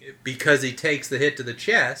that'll be, because he takes the hit to the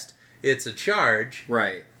chest, it's a charge.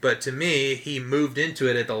 Right. But to me, he moved into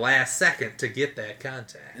it at the last second to get that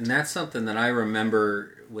contact. And that's something that I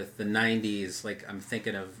remember with the 90s. Like, I'm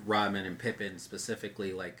thinking of Rodman and Pippen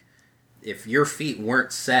specifically. Like, if your feet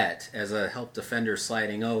weren't set as a help defender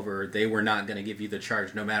sliding over, they were not going to give you the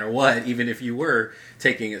charge no matter what, even if you were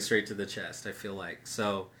taking it straight to the chest, I feel like.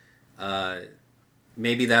 So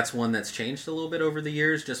maybe that's one that's changed a little bit over the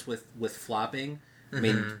years, just with flopping. I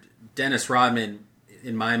mean, Dennis Rodman,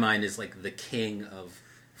 in my mind, is like the king of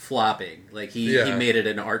flopping. Like, he made it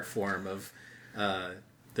an art form of...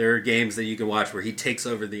 there are games that you can watch where he takes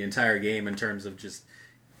over the entire game in terms of just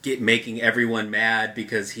making everyone mad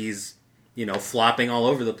because he's flopping all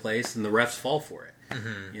over the place, and the refs fall for it.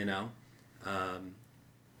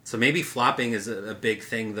 So maybe flopping is a big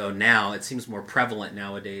thing, though. Now it seems more prevalent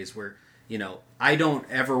nowadays, where I don't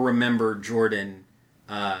ever remember Jordan.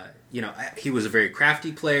 He was a very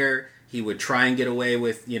crafty player. He would try and get away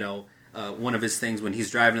with one of his things when he's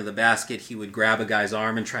driving to the basket. He would grab a guy's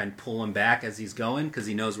arm and try and pull him back as he's going because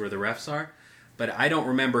he knows where the refs are. But I don't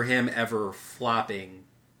remember him ever flopping.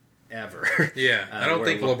 Ever. Yeah, I don't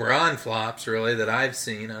think LeBron flops, really, that I've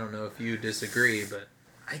seen. I don't know if you disagree, but...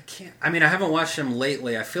 I haven't watched him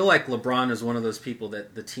lately. I feel like LeBron is one of those people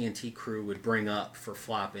that the TNT crew would bring up for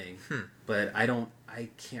flopping, but I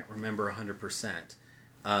can't remember 100%.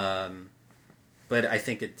 But I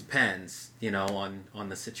think it depends, on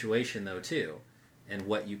the situation, though, too, and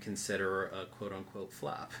what you consider a quote-unquote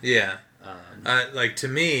flop. Yeah. To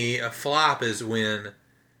me, a flop is when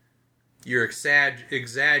you're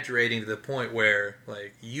exaggerating to the point where,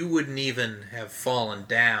 like, you wouldn't even have fallen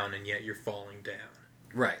down, and yet you're falling down.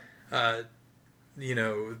 Right.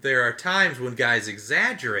 There are times when guys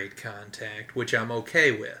exaggerate contact, which I'm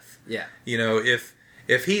okay with. Yeah.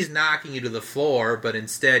 If he's knocking you to the floor, but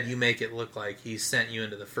instead you make it look like he sent you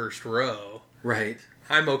into the first row. Right.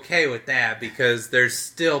 I'm okay with that, because there's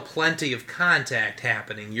still plenty of contact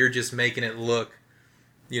happening. You're just making it look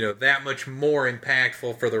that much more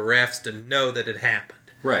impactful for the refs to know that it happened.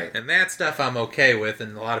 Right. And that stuff I'm okay with,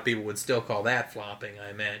 and a lot of people would still call that flopping, I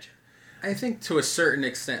imagine. I think to a certain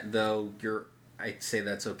extent, though, I'd say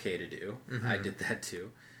that's okay to do. I did that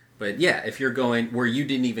too. But yeah, if you're going where you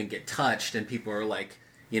didn't even get touched and people are like,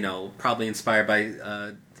 probably inspired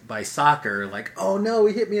by soccer, like, oh no,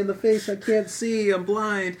 he hit me in the face, I can't see, I'm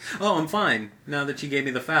blind. Oh, I'm fine now that you gave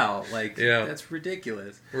me the foul. Like, that's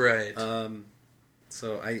ridiculous. Right.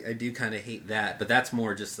 So I do kind of hate that, but that's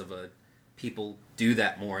more just of people do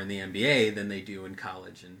that more in the NBA than they do in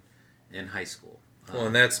college and in high school. Well,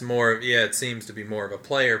 and that's more, it seems to be more of a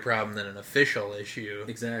player problem than an official issue.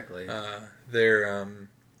 Exactly.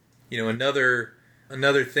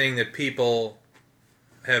 another thing that people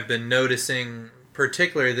have been noticing,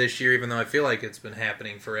 particularly this year, even though I feel like it's been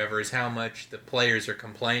happening forever, is how much the players are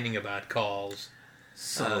complaining about calls.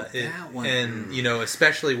 So that one, and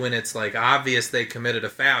especially when it's like obvious they committed a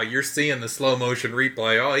foul, you're seeing the slow motion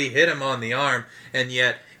replay. Oh, he hit him on the arm, and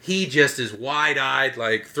yet he just is wide eyed,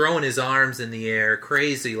 like throwing his arms in the air,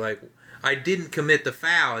 crazy. Like, I didn't commit the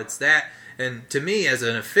foul. It's that. And to me, as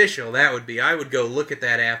an official, that would be, I would go look at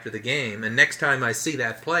that after the game, and next time I see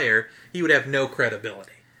that player, he would have no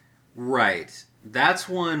credibility. Right. That's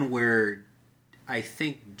one where I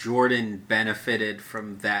think Jordan benefited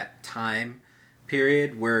from that time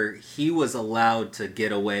period where he was allowed to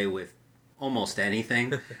get away with almost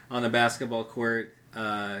anything on the basketball court.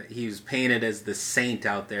 He was painted as the saint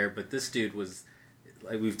out there, but this dude was,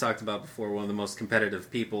 like we've talked about before, one of the most competitive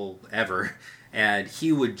people ever. And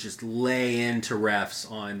he would just lay into refs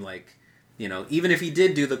on, like, even if he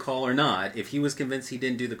did do the call or not, if he was convinced he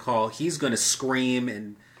didn't do the call, he's going to scream,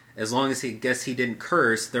 and as long as he didn't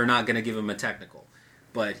curse, they're not going to give him a technical.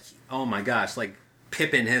 But, oh my gosh, like,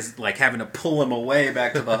 Pippen has, like, having to pull him away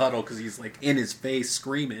back to the huddle because he's, like, in his face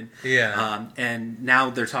screaming. Yeah. And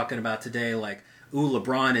now they're talking about today, like, ooh,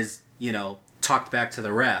 LeBron is, talked back to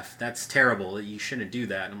the ref. That's terrible. You shouldn't do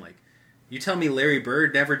that. And I'm like, you tell me Larry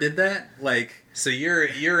Bird never did that? Like, so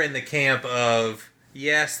you're in the camp of,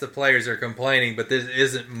 yes, the players are complaining, but this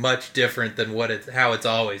isn't much different than how it's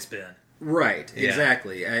always been. Right, yeah.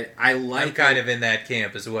 Exactly. I'm kind of in that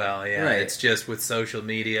camp as well, yeah. Right. It's just with social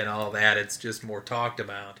media and all that, it's just more talked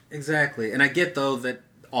about. Exactly. And I get, though, that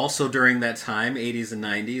also during that time, 80s and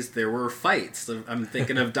 90s, there were fights. I'm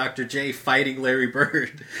thinking of Dr. J fighting Larry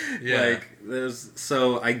Bird. Yeah.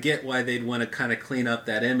 So I get why they'd want to kind of clean up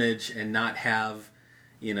that image and not have,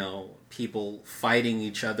 people fighting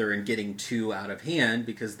each other and getting too out of hand,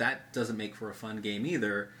 because that doesn't make for a fun game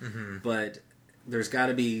either. Mm-hmm. But there's got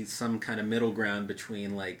to be some kind of middle ground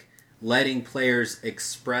between, like, letting players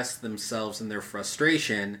express themselves and their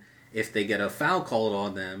frustration if they get a foul called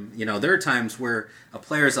on them. There are times where a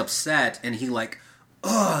player's upset and he, like,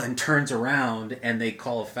 and turns around and they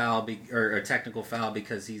call a foul or a technical foul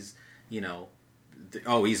because he's,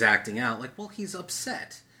 he's acting out. Like, well, he's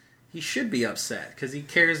upset. He should be upset because he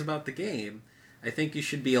cares about the game. I think you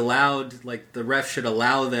should be allowed, like, the ref should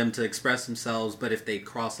allow them to express themselves, but if they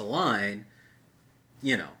cross a line,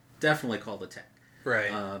 definitely call the tech. Right.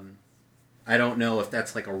 I don't know if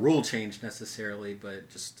that's like a rule change necessarily, but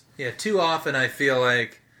just... Yeah, too often I feel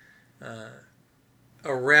like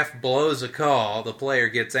a ref blows a call, the player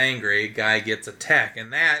gets angry, guy gets a tech,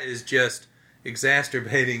 and that is just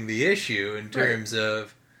exacerbating the issue in terms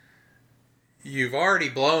of you've already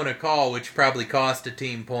blown a call which probably cost a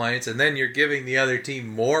team points, and then you're giving the other team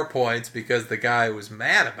more points because the guy was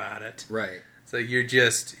mad about it. Right. So you're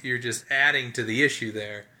just adding to the issue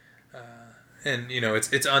there. And,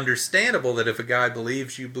 it's understandable that if a guy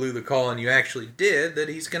believes you blew the call and you actually did, that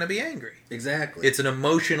he's going to be angry. Exactly. It's an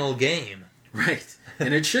emotional game. Right.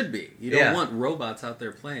 And it should be. You don't want robots out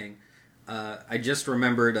there playing. I just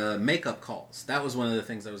remembered makeup calls. That was one of the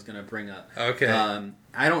things I was going to bring up. Okay.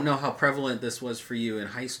 I don't know how prevalent this was for you in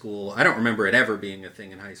high school. I don't remember it ever being a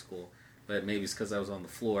thing in high school, but maybe it's because I was on the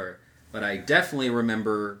floor. But I definitely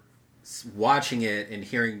remember watching it and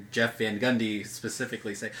hearing Jeff Van Gundy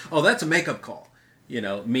specifically say, oh, that's a makeup call.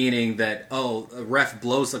 Meaning that, a ref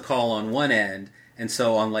blows a call on one end, and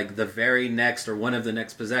so on, like, the very next or one of the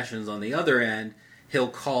next possessions on the other end, he'll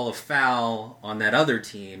call a foul on that other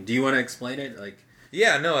team. Do you want to explain it?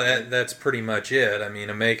 Yeah, no, that's pretty much it. I mean,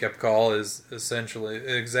 a makeup call is essentially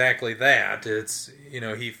exactly that. It's,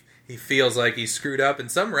 he feels like he's screwed up, and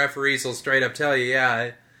some referees will straight up tell you,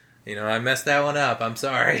 I messed that one up. I'm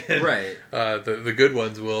sorry. Right. The good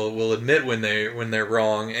ones will admit when they're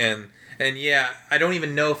wrong, and yeah, I don't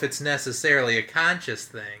even know if it's necessarily a conscious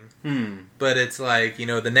thing. But it's like,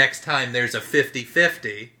 the next time there's a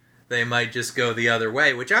 50-50, they might just go the other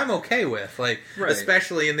way, which I'm okay with. Like, right.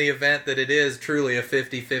 Especially in the event that it is truly a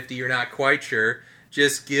 50-50, you're not quite sure.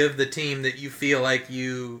 Just give the team that you feel like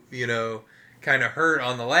you kind of hurt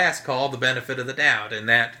on the last call the benefit of the doubt, and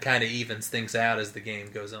that kind of evens things out as the game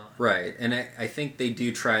goes on. Right, and I think they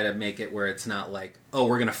do try to make it where it's not like, oh,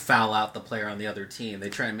 we're going to foul out the player on the other team. They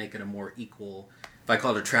try and make it a more equal, if I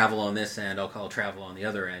call it a travel on this end, I'll call it travel on the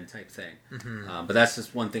other end type thing. Mm-hmm. But that's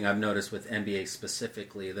just one thing I've noticed with NBA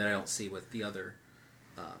specifically that I don't see with the other,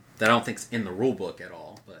 that I don't think's in the rule book at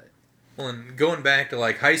all. But well, and going back to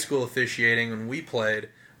like high school officiating when we played,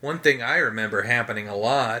 one thing I remember happening a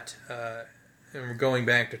lot, and we're going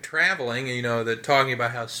back to traveling, that talking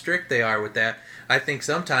about how strict they are with that, I think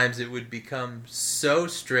sometimes it would become so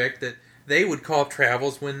strict that they would call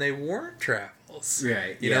travels when they weren't travels.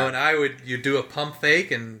 Right. You know, and you do a pump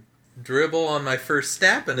fake and dribble on my first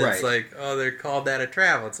step, and it's like, oh, they're called that a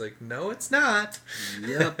travel. It's like, no, it's not.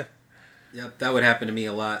 Yep. That would happen to me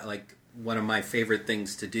a lot. Like, one of my favorite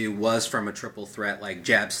things to do was from a triple threat, like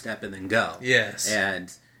jab, step, and then go. Yes.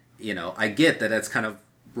 And, you know, I get that that's kind of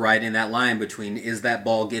right in that line between, is that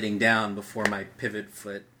ball getting down before my pivot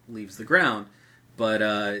foot leaves the ground? But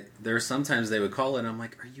there are sometimes they would call it, and I'm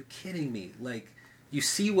like, are you kidding me? Like, you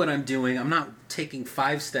see what I'm doing. I'm not taking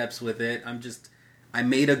 5 steps with it. I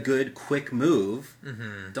made a good, quick move.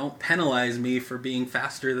 Mm-hmm. Don't penalize me for being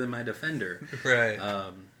faster than my defender. Right.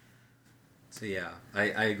 So, yeah,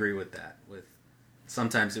 I agree with that.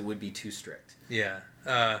 Sometimes it would be too strict. Yeah.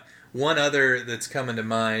 One other that's coming to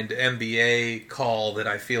mind, NBA call that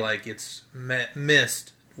I feel like it's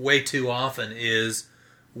missed way too often is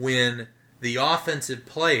when the offensive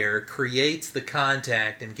player creates the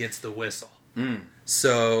contact and gets the whistle. Mm.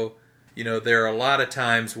 So, you know, there are a lot of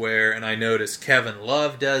times where, and I notice Kevin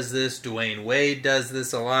Love does this, Dwayne Wade does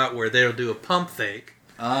this a lot, where they'll do a pump fake,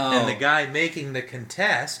 and the guy making the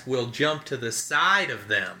contest will jump to the side of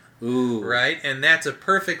them. Ooh. Right? And that's a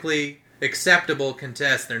perfectly acceptable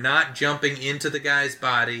contest. They're not jumping into the guy's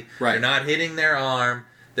body. Right. They're not hitting their arm.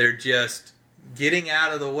 They're just getting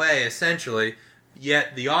out of the way, essentially.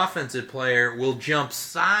 Yet the offensive player will jump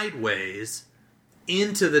sideways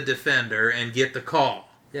into the defender and get the call.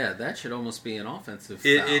 Yeah, that should almost be an offensive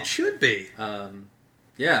foul. It should be.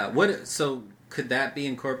 Yeah. So could that be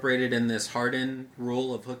incorporated in this Harden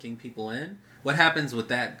rule of hooking people in? What happens with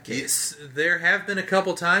that case? There have been a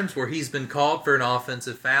couple times where he's been called for an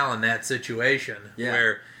offensive foul in that situation. Yeah.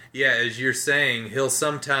 Where, as you're saying, he'll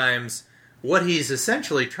sometimes... What he's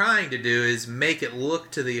essentially trying to do is make it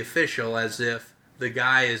look to the official as if the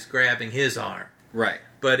guy is grabbing his arm. Right.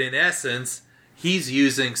 But in essence, he's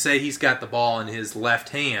using... Say he's got the ball in his left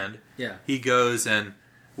hand. Yeah. He goes and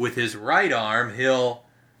with his right arm, he'll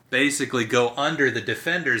basically go under the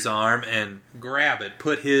defender's arm and grab it,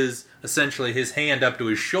 put his hand up to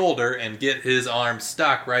his shoulder and get his arm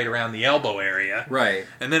stuck right around the elbow area. Right.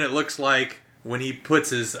 And then it looks like when he puts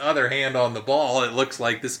his other hand on the ball, it looks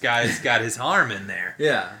like this guy's got his arm in there.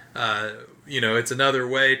 Yeah. It's another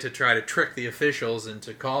way to try to trick the officials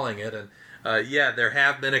into calling it. And there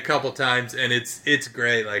have been a couple times, and it's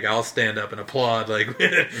great. Like, I'll stand up and applaud, like,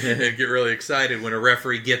 and get really excited when a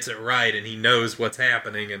referee gets it right and he knows what's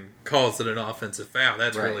happening and calls it an offensive foul.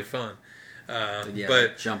 That's really fun.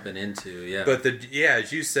 But jumping into, But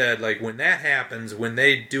as you said, like, when that happens, when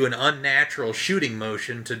they do an unnatural shooting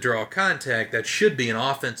motion to draw contact, that should be an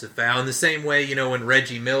offensive foul. In the same way, when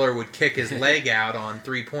Reggie Miller would kick his leg out on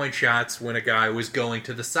 3-point shots when a guy was going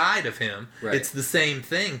to the side of him, it's the same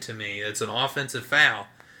thing to me. It's an offensive foul.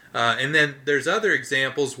 And then there's other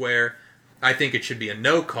examples where I think it should be a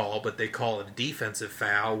no call, but they call it a defensive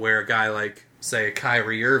foul, where a guy like, say, a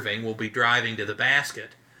Kyrie Irving will be driving to the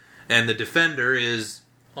basket, and the defender is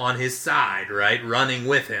on his side, right, running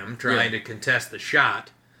with him, trying to contest the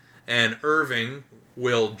shot. And Irving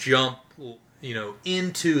will jump,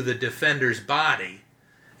 into the defender's body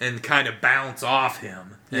and kind of bounce off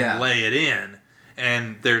him and lay it in.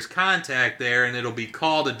 And there's contact there, and it'll be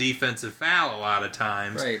called a defensive foul a lot of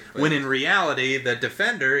times. Right. When in reality, the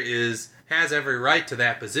defender has every right to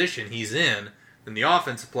that position he's in, and the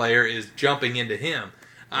offensive player is jumping into him.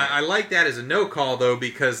 I like that as a no call, though,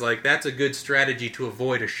 because that's a good strategy to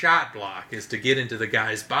avoid a shot block, is to get into the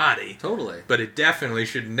guy's body. Totally. But it definitely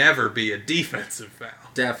should never be a defensive foul.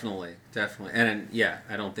 Definitely. And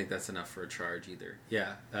I don't think that's enough for a charge either.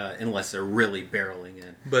 Yeah, unless they're really barreling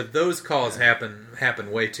in. But those calls happen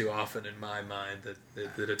way too often in my mind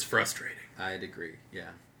that it's frustrating. I'd agree.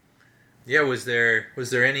 Yeah. Yeah. Was there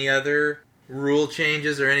any other rule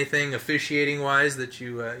changes or anything officiating wise that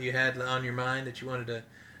you had on your mind that you wanted to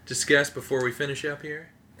discuss before we finish up here?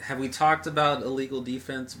 Have we talked about illegal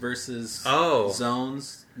defense versus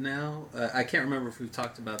zones now? I can't remember if we've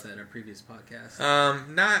talked about that in a previous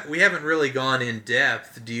podcast. We haven't really gone in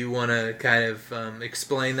depth. Do you want to kind of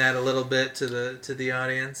explain that a little bit to the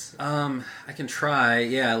audience? I can try.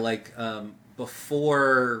 Yeah,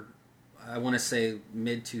 before, I want to say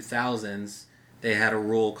mid 2000s, they had a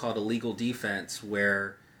rule called illegal defense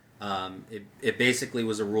where it basically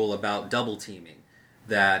was a rule about double teaming,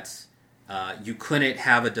 that you couldn't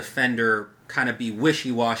have a defender kind of be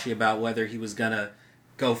wishy-washy about whether he was going to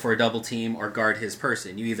go for a double team or guard his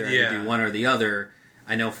person. You either had to do one or the other.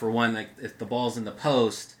 I know for one, if the ball's in the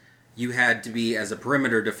post, you had to be, as a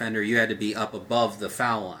perimeter defender, you had to be up above the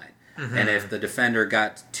foul line. Mm-hmm. And if the defender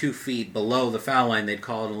got 2 feet below the foul line, they'd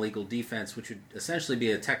call it an illegal defense, which would essentially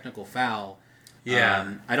be a technical foul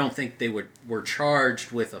Yeah. I don't think they were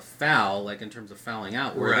charged with a foul, like in terms of fouling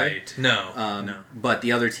out, were they? No. No. But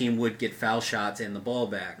the other team would get foul shots and the ball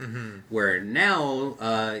back. Mm-hmm. Where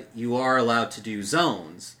now you are allowed to do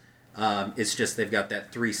zones. It's just they've got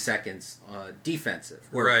that 3 seconds defensive.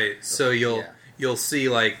 Right. So you'll see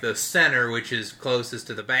like the center, which is closest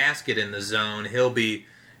to the basket in the zone, he'll be,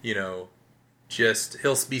 he'll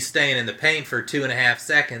be staying in the paint for 2.5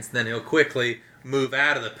 seconds, then he'll quickly move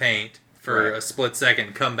out of the paint for a split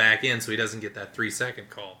second, come back in, so he doesn't get that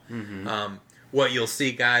 3-second call. Mm-hmm. What you'll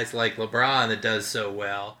see guys like LeBron that does so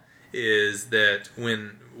well is that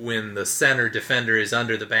when the center defender is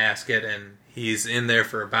under the basket and he's in there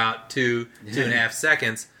for about 2.5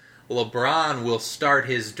 seconds, LeBron will start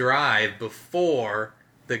his drive before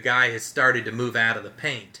the guy has started to move out of the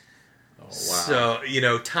paint. Oh, wow. So,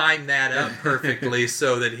 time that up perfectly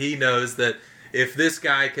so that he knows that if this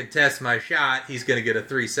guy contests my shot, he's going to get a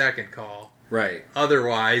 3-second call. Right.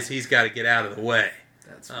 Otherwise, he's got to get out of the way.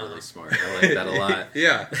 That's really smart. I like that a lot.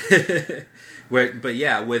 Yeah. But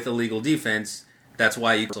yeah, with illegal defense, that's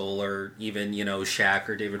why you or even, Shaq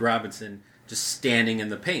or David Robinson just standing in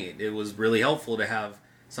the paint. It was really helpful to have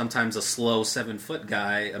sometimes a slow 7-foot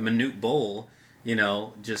guy, a Manute Bol,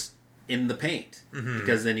 just in the paint. Mm-hmm.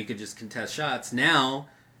 Because then you could just contest shots. Now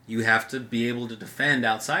you have to be able to defend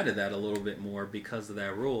outside of that a little bit more because of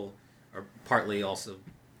that rule, or partly also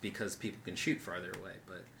because people can shoot farther away.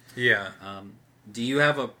 But yeah, do you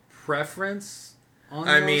have a preference on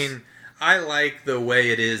I those? mean, I like the way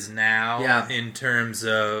it is now. Yeah. In terms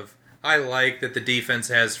of, I like that the defense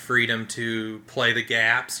has freedom to play the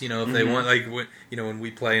gaps. If they want, like when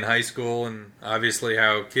we play in high school, and obviously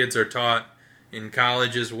how kids are taught in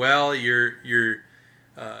college as well.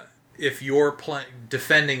 If you're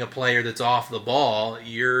defending a player that's off the ball,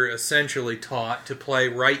 you're essentially taught to play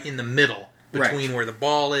right in the middle between where the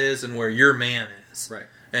ball is and where your man is. Right.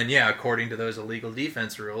 And yeah, according to those illegal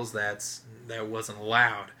defense rules, that wasn't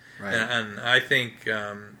allowed. Right. And I think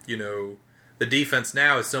the defense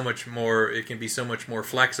now is so much more. It can be so much more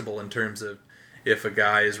flexible in terms of if a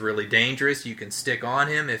guy is really dangerous, you can stick on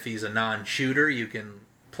him. If he's a non-shooter, you can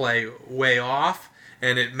play way off.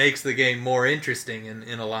 And it makes the game more interesting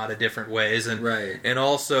in a lot of different ways. And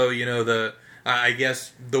also, I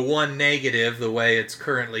guess the one negative, the way it's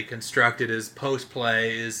currently constructed, is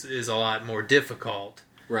post-play is a lot more difficult.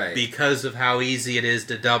 Right. Because of how easy it is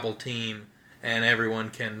to double team, and everyone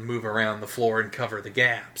can move around the floor and cover the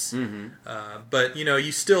gaps. Mm-hmm. But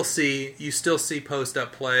you still see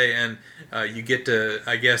post-up play, and you get to,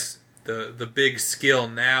 I guess, the big skill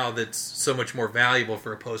now that's so much more valuable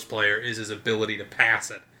for a post player is his ability to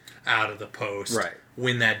pass it out of the post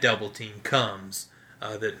when that double team comes.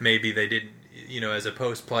 That maybe they didn't, as a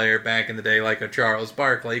post player back in the day, like a Charles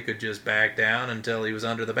Barkley, could just back down until he was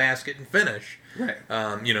under the basket and finish. Right.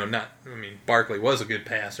 Barkley was a good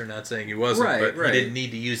passer, not saying he wasn't, but he didn't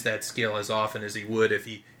need to use that skill as often as he would if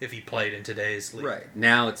he played in today's league. Right.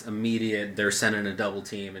 Now it's immediate. They're sending a double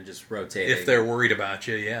team and just rotating. If they're worried about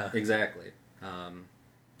you, yeah. Exactly.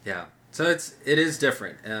 Yeah. So it is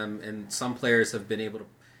different. And some players have been able to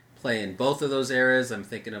play in both of those eras. I'm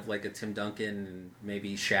thinking of like a Tim Duncan and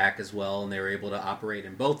maybe Shaq as well, and they were able to operate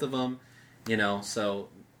in both of them. So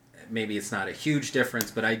maybe it's not a huge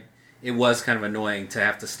difference, but it was kind of annoying to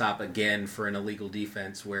have to stop again for an illegal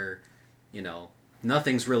defense where,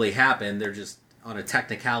 nothing's really happened. They're just, on a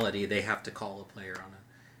technicality, they have to call a player on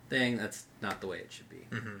a thing. That's not the way it should be.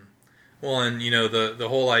 Mm-hmm. Well, and, the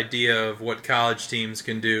whole idea of what college teams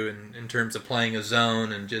can do in terms of playing a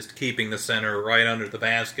zone and just keeping the center right under the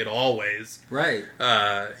basket always. Right.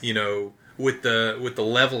 With the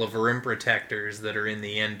level of rim protectors that are in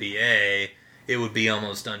the NBA, it would be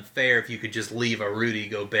almost unfair if you could just leave a Rudy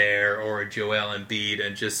Gobert or a Joel Embiid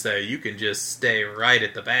and just say, you can just stay right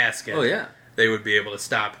at the basket. Oh, yeah. They would be able to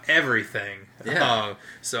stop everything. Yeah.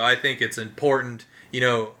 So I think it's important,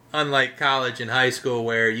 unlike college and high school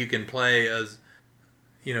where you can play as,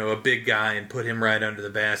 a big guy and put him right under the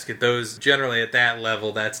basket. Those, generally at that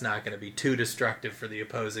level, that's not going to be too destructive for the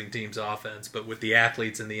opposing team's offense. But with the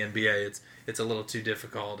athletes in the NBA, it's a little too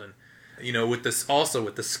difficult. And with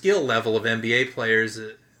the skill level of NBA players,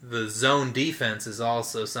 the zone defense is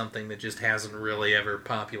also something that just hasn't really ever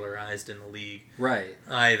popularized in the league. Right.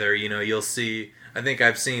 Either. You'll see, I think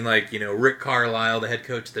I've seen Rick Carlisle, the head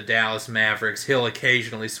coach of the Dallas Mavericks, he'll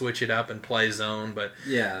occasionally switch it up and play zone, but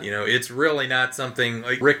yeah. It's really not something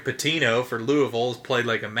like Rick Pitino for Louisville has played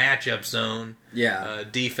like a matchup zone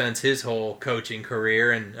defense his whole coaching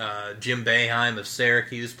career, and Jim Boeheim of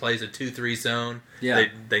Syracuse plays a 2-3 zone. Yeah.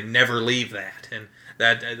 They never leave that, and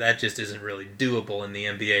that just isn't really doable in the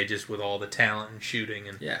NBA, just with all the talent and shooting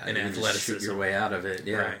and athleticism. Just shoot your way out of it.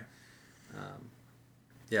 Yeah. Right.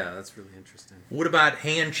 Yeah, that's really interesting. What about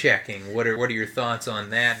hand checking? What are your thoughts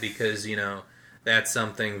on that? Because, that's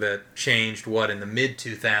something that changed, in the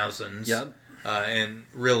mid-2000s? Yep. And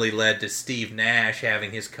really led to Steve Nash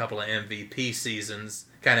having his couple of MVP seasons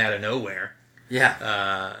kind of out of nowhere.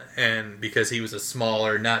 Yeah. And because he was a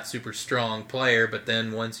smaller, not super strong player, but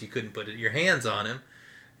then once you couldn't put your hands on him,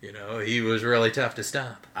 he was really tough to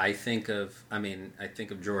stop. I think of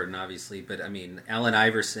Jordan, obviously, but Allen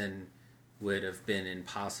Iverson would have been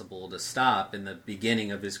impossible to stop in the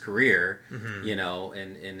beginning of his career,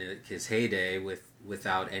 in his heyday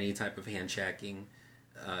without any type of hand checking.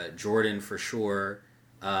 Jordan for sure.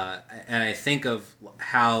 And I think of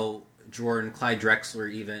how Jordan, Clyde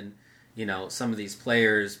Drexler even, some of these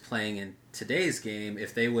players playing in today's game,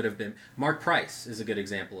 if they would have been... Mark Price is a good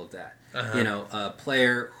example of that. Uh-huh. A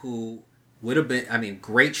player who would have been...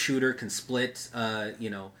 great shooter, can split,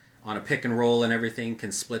 on a pick and roll and everything,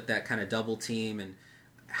 can split that kind of double team. And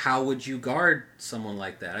how would you guard someone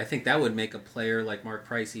like that? I think that would make a player like Mark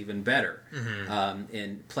Price even better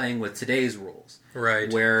in playing with today's rules.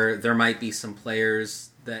 Right. Where there might be some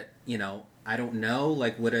players that, I don't know,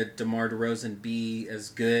 like would a DeMar DeRozan be as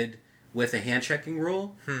good with a hand-checking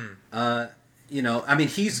rule?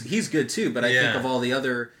 He's good too, but I think of all the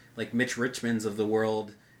other, like Mitch Richmonds of the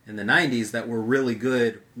world in the 90s that were really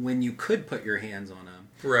good when you could put your hands on them.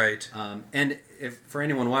 Right. And if for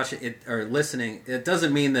anyone watching it or listening, it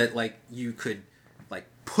doesn't mean that like you could like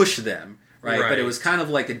push them, right? But it was kind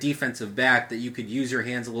of like a defensive back that you could use your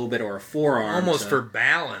hands a little bit or a forearm. Almost for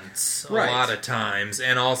balance a lot of times,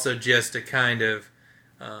 and also just to kind of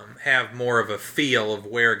have more of a feel of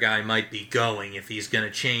where a guy might be going. If he's going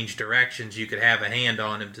to change directions, you could have a hand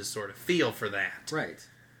on him to sort of feel for that. Right.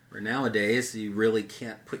 Where nowadays, you really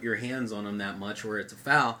can't put your hands on them that much where it's a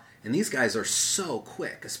foul. And these guys are so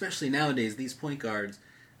quick, especially nowadays, these point guards.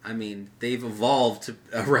 They've evolved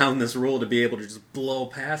around this rule to be able to just blow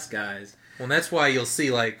past guys. Well, that's why you'll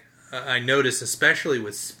see, I notice, especially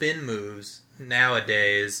with spin moves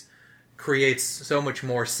nowadays, creates so much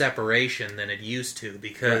more separation than it used to.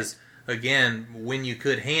 Because, again, when you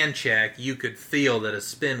could hand check, you could feel that a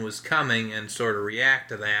spin was coming and sort of react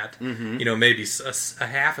to that. Mm-hmm. Maybe a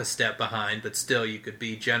half a step behind, but still you could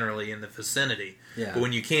be generally in the vicinity. Yeah. But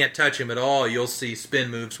when you can't touch him at all, you'll see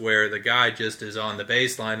spin moves where the guy just is on the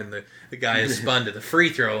baseline and the guy is spun to the free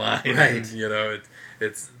throw line. Right. And,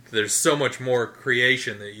 there's so much more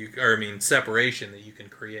separation that you can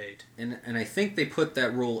create. And I think they put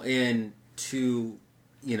that rule in to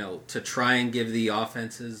try and give the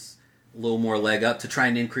offenses a little more leg up, to try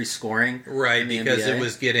and increase scoring. Right, because it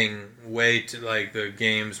was getting way to, the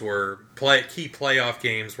games were... key playoff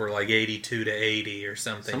games were 82-80 or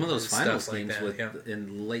something. Some of those finals games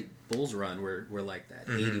in late Bulls run were like that.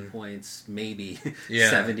 Mm-hmm. 80 points, maybe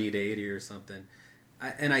 70-80 or something.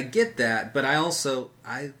 I get that, but I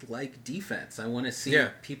like defense. I want to see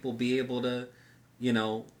people be able to,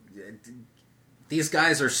 these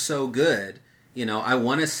guys are so good. I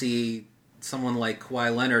want to see someone like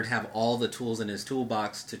Kawhi Leonard have all the tools in his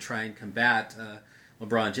toolbox to try and combat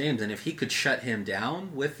LeBron James. And if he could shut him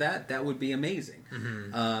down with that would be amazing.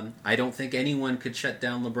 Mm-hmm. I don't think anyone could shut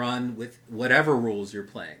down LeBron with whatever rules you're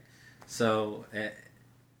playing. So,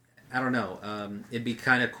 I don't know. It'd be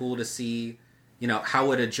kind of cool to see, how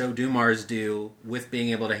would a Joe Dumars do with being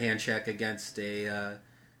able to hand check against a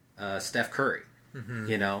Steph Curry? Mm-hmm.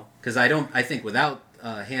 Because I think without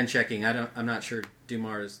hand checking, I'm not sure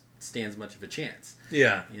Dumars stands much of a chance.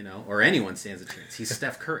 Yeah. Or anyone stands a chance. He's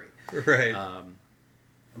Steph Curry. Right.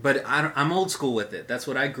 But I'm old school with it. That's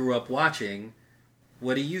what I grew up watching.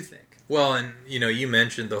 What do you think? Well, and, you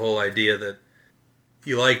mentioned the whole idea that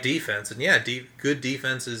you like defense. And, good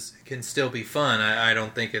defenses can still be fun. I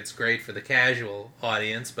don't think it's great for the casual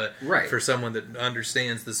audience, but for someone that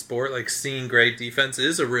understands the sport, seeing great defense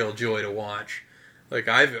is a real joy to watch.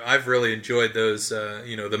 I've really enjoyed those,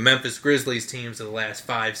 the Memphis Grizzlies teams of the last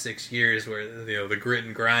 5-6 years, where the grit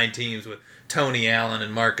and grind teams with Tony Allen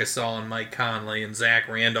and Marc Gasol and Mike Conley and Zach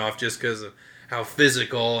Randolph, just because of how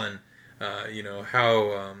physical and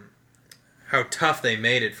how tough they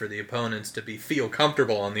made it for the opponents to feel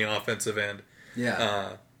comfortable on the offensive end.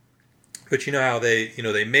 Yeah. But how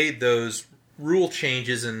they made those rule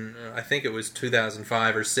changes in I think it was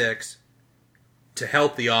 2005 or 6. To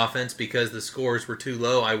help the offense because the scores were too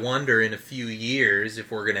low. I wonder in a few years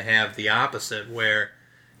if we're going to have the opposite where,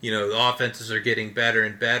 the offenses are getting better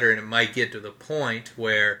and better, and it might get to the point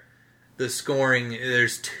where the scoring,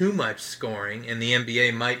 there's too much scoring, and the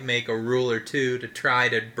NBA might make a rule or two to try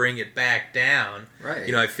to bring it back down. Right.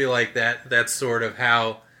 You know, I feel like that's sort of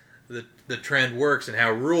how the trend works, and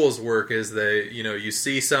how rules work is you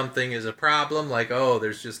see something as a problem, like, oh,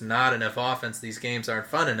 there's just not enough offense, these games aren't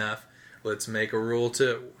fun enough, let's make a rule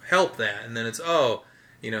to help that. And then it's,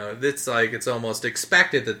 it's like it's almost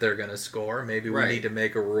expected that they're going to score. Maybe we need to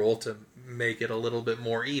make a rule to make it a little bit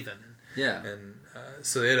more even. Yeah. And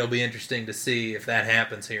so it'll be interesting to see if that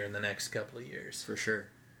happens here in the next couple of years. For sure.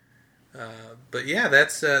 But yeah,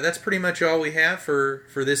 that's pretty much all we have for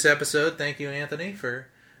this episode. Thank you, Anthony, for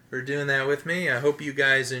doing that with me. I hope you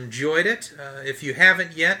guys enjoyed it. If you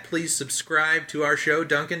haven't yet, please subscribe to our show,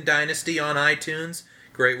 Duncan Dynasty, on iTunes.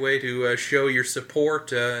 Great way to show your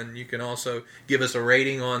support, and you can also give us a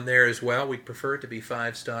rating on there as well. We'd prefer it to be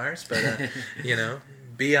 5 stars, but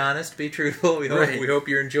be honest, be truthful. We hope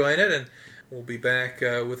you're enjoying it, and we'll be back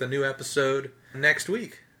with a new episode next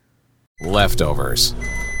week. Leftovers.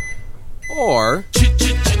 Or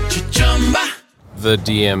the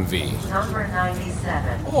DMV. Number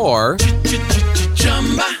 97. Or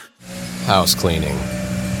house cleaning.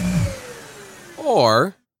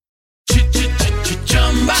 Or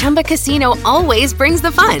Chumba Casino always brings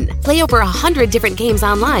the fun. Play over 100 different games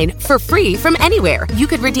online for free from anywhere. You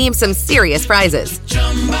could redeem some serious prizes.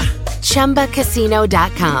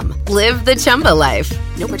 ChumbaCasino.com. Live the Chumba life.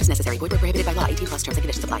 No purchase necessary. Void where prohibited by law. 18+ terms and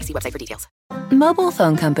conditions apply. See website for details. Mobile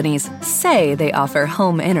phone companies say they offer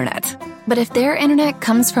home internet. But if their internet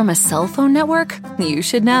comes from a cell phone network, you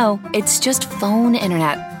should know. It's just phone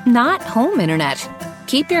internet, not home internet.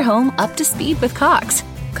 Keep your home up to speed with Cox.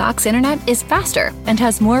 Cox Internet is faster and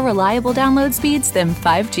has more reliable download speeds than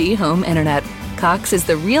 5G home internet. Cox is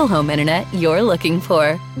the real home internet you're looking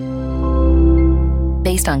for.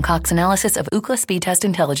 Based on Cox analysis of Ookla speed test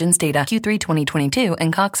intelligence data Q3 2022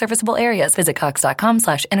 and Cox serviceable areas, visit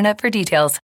cox.com/internet for details.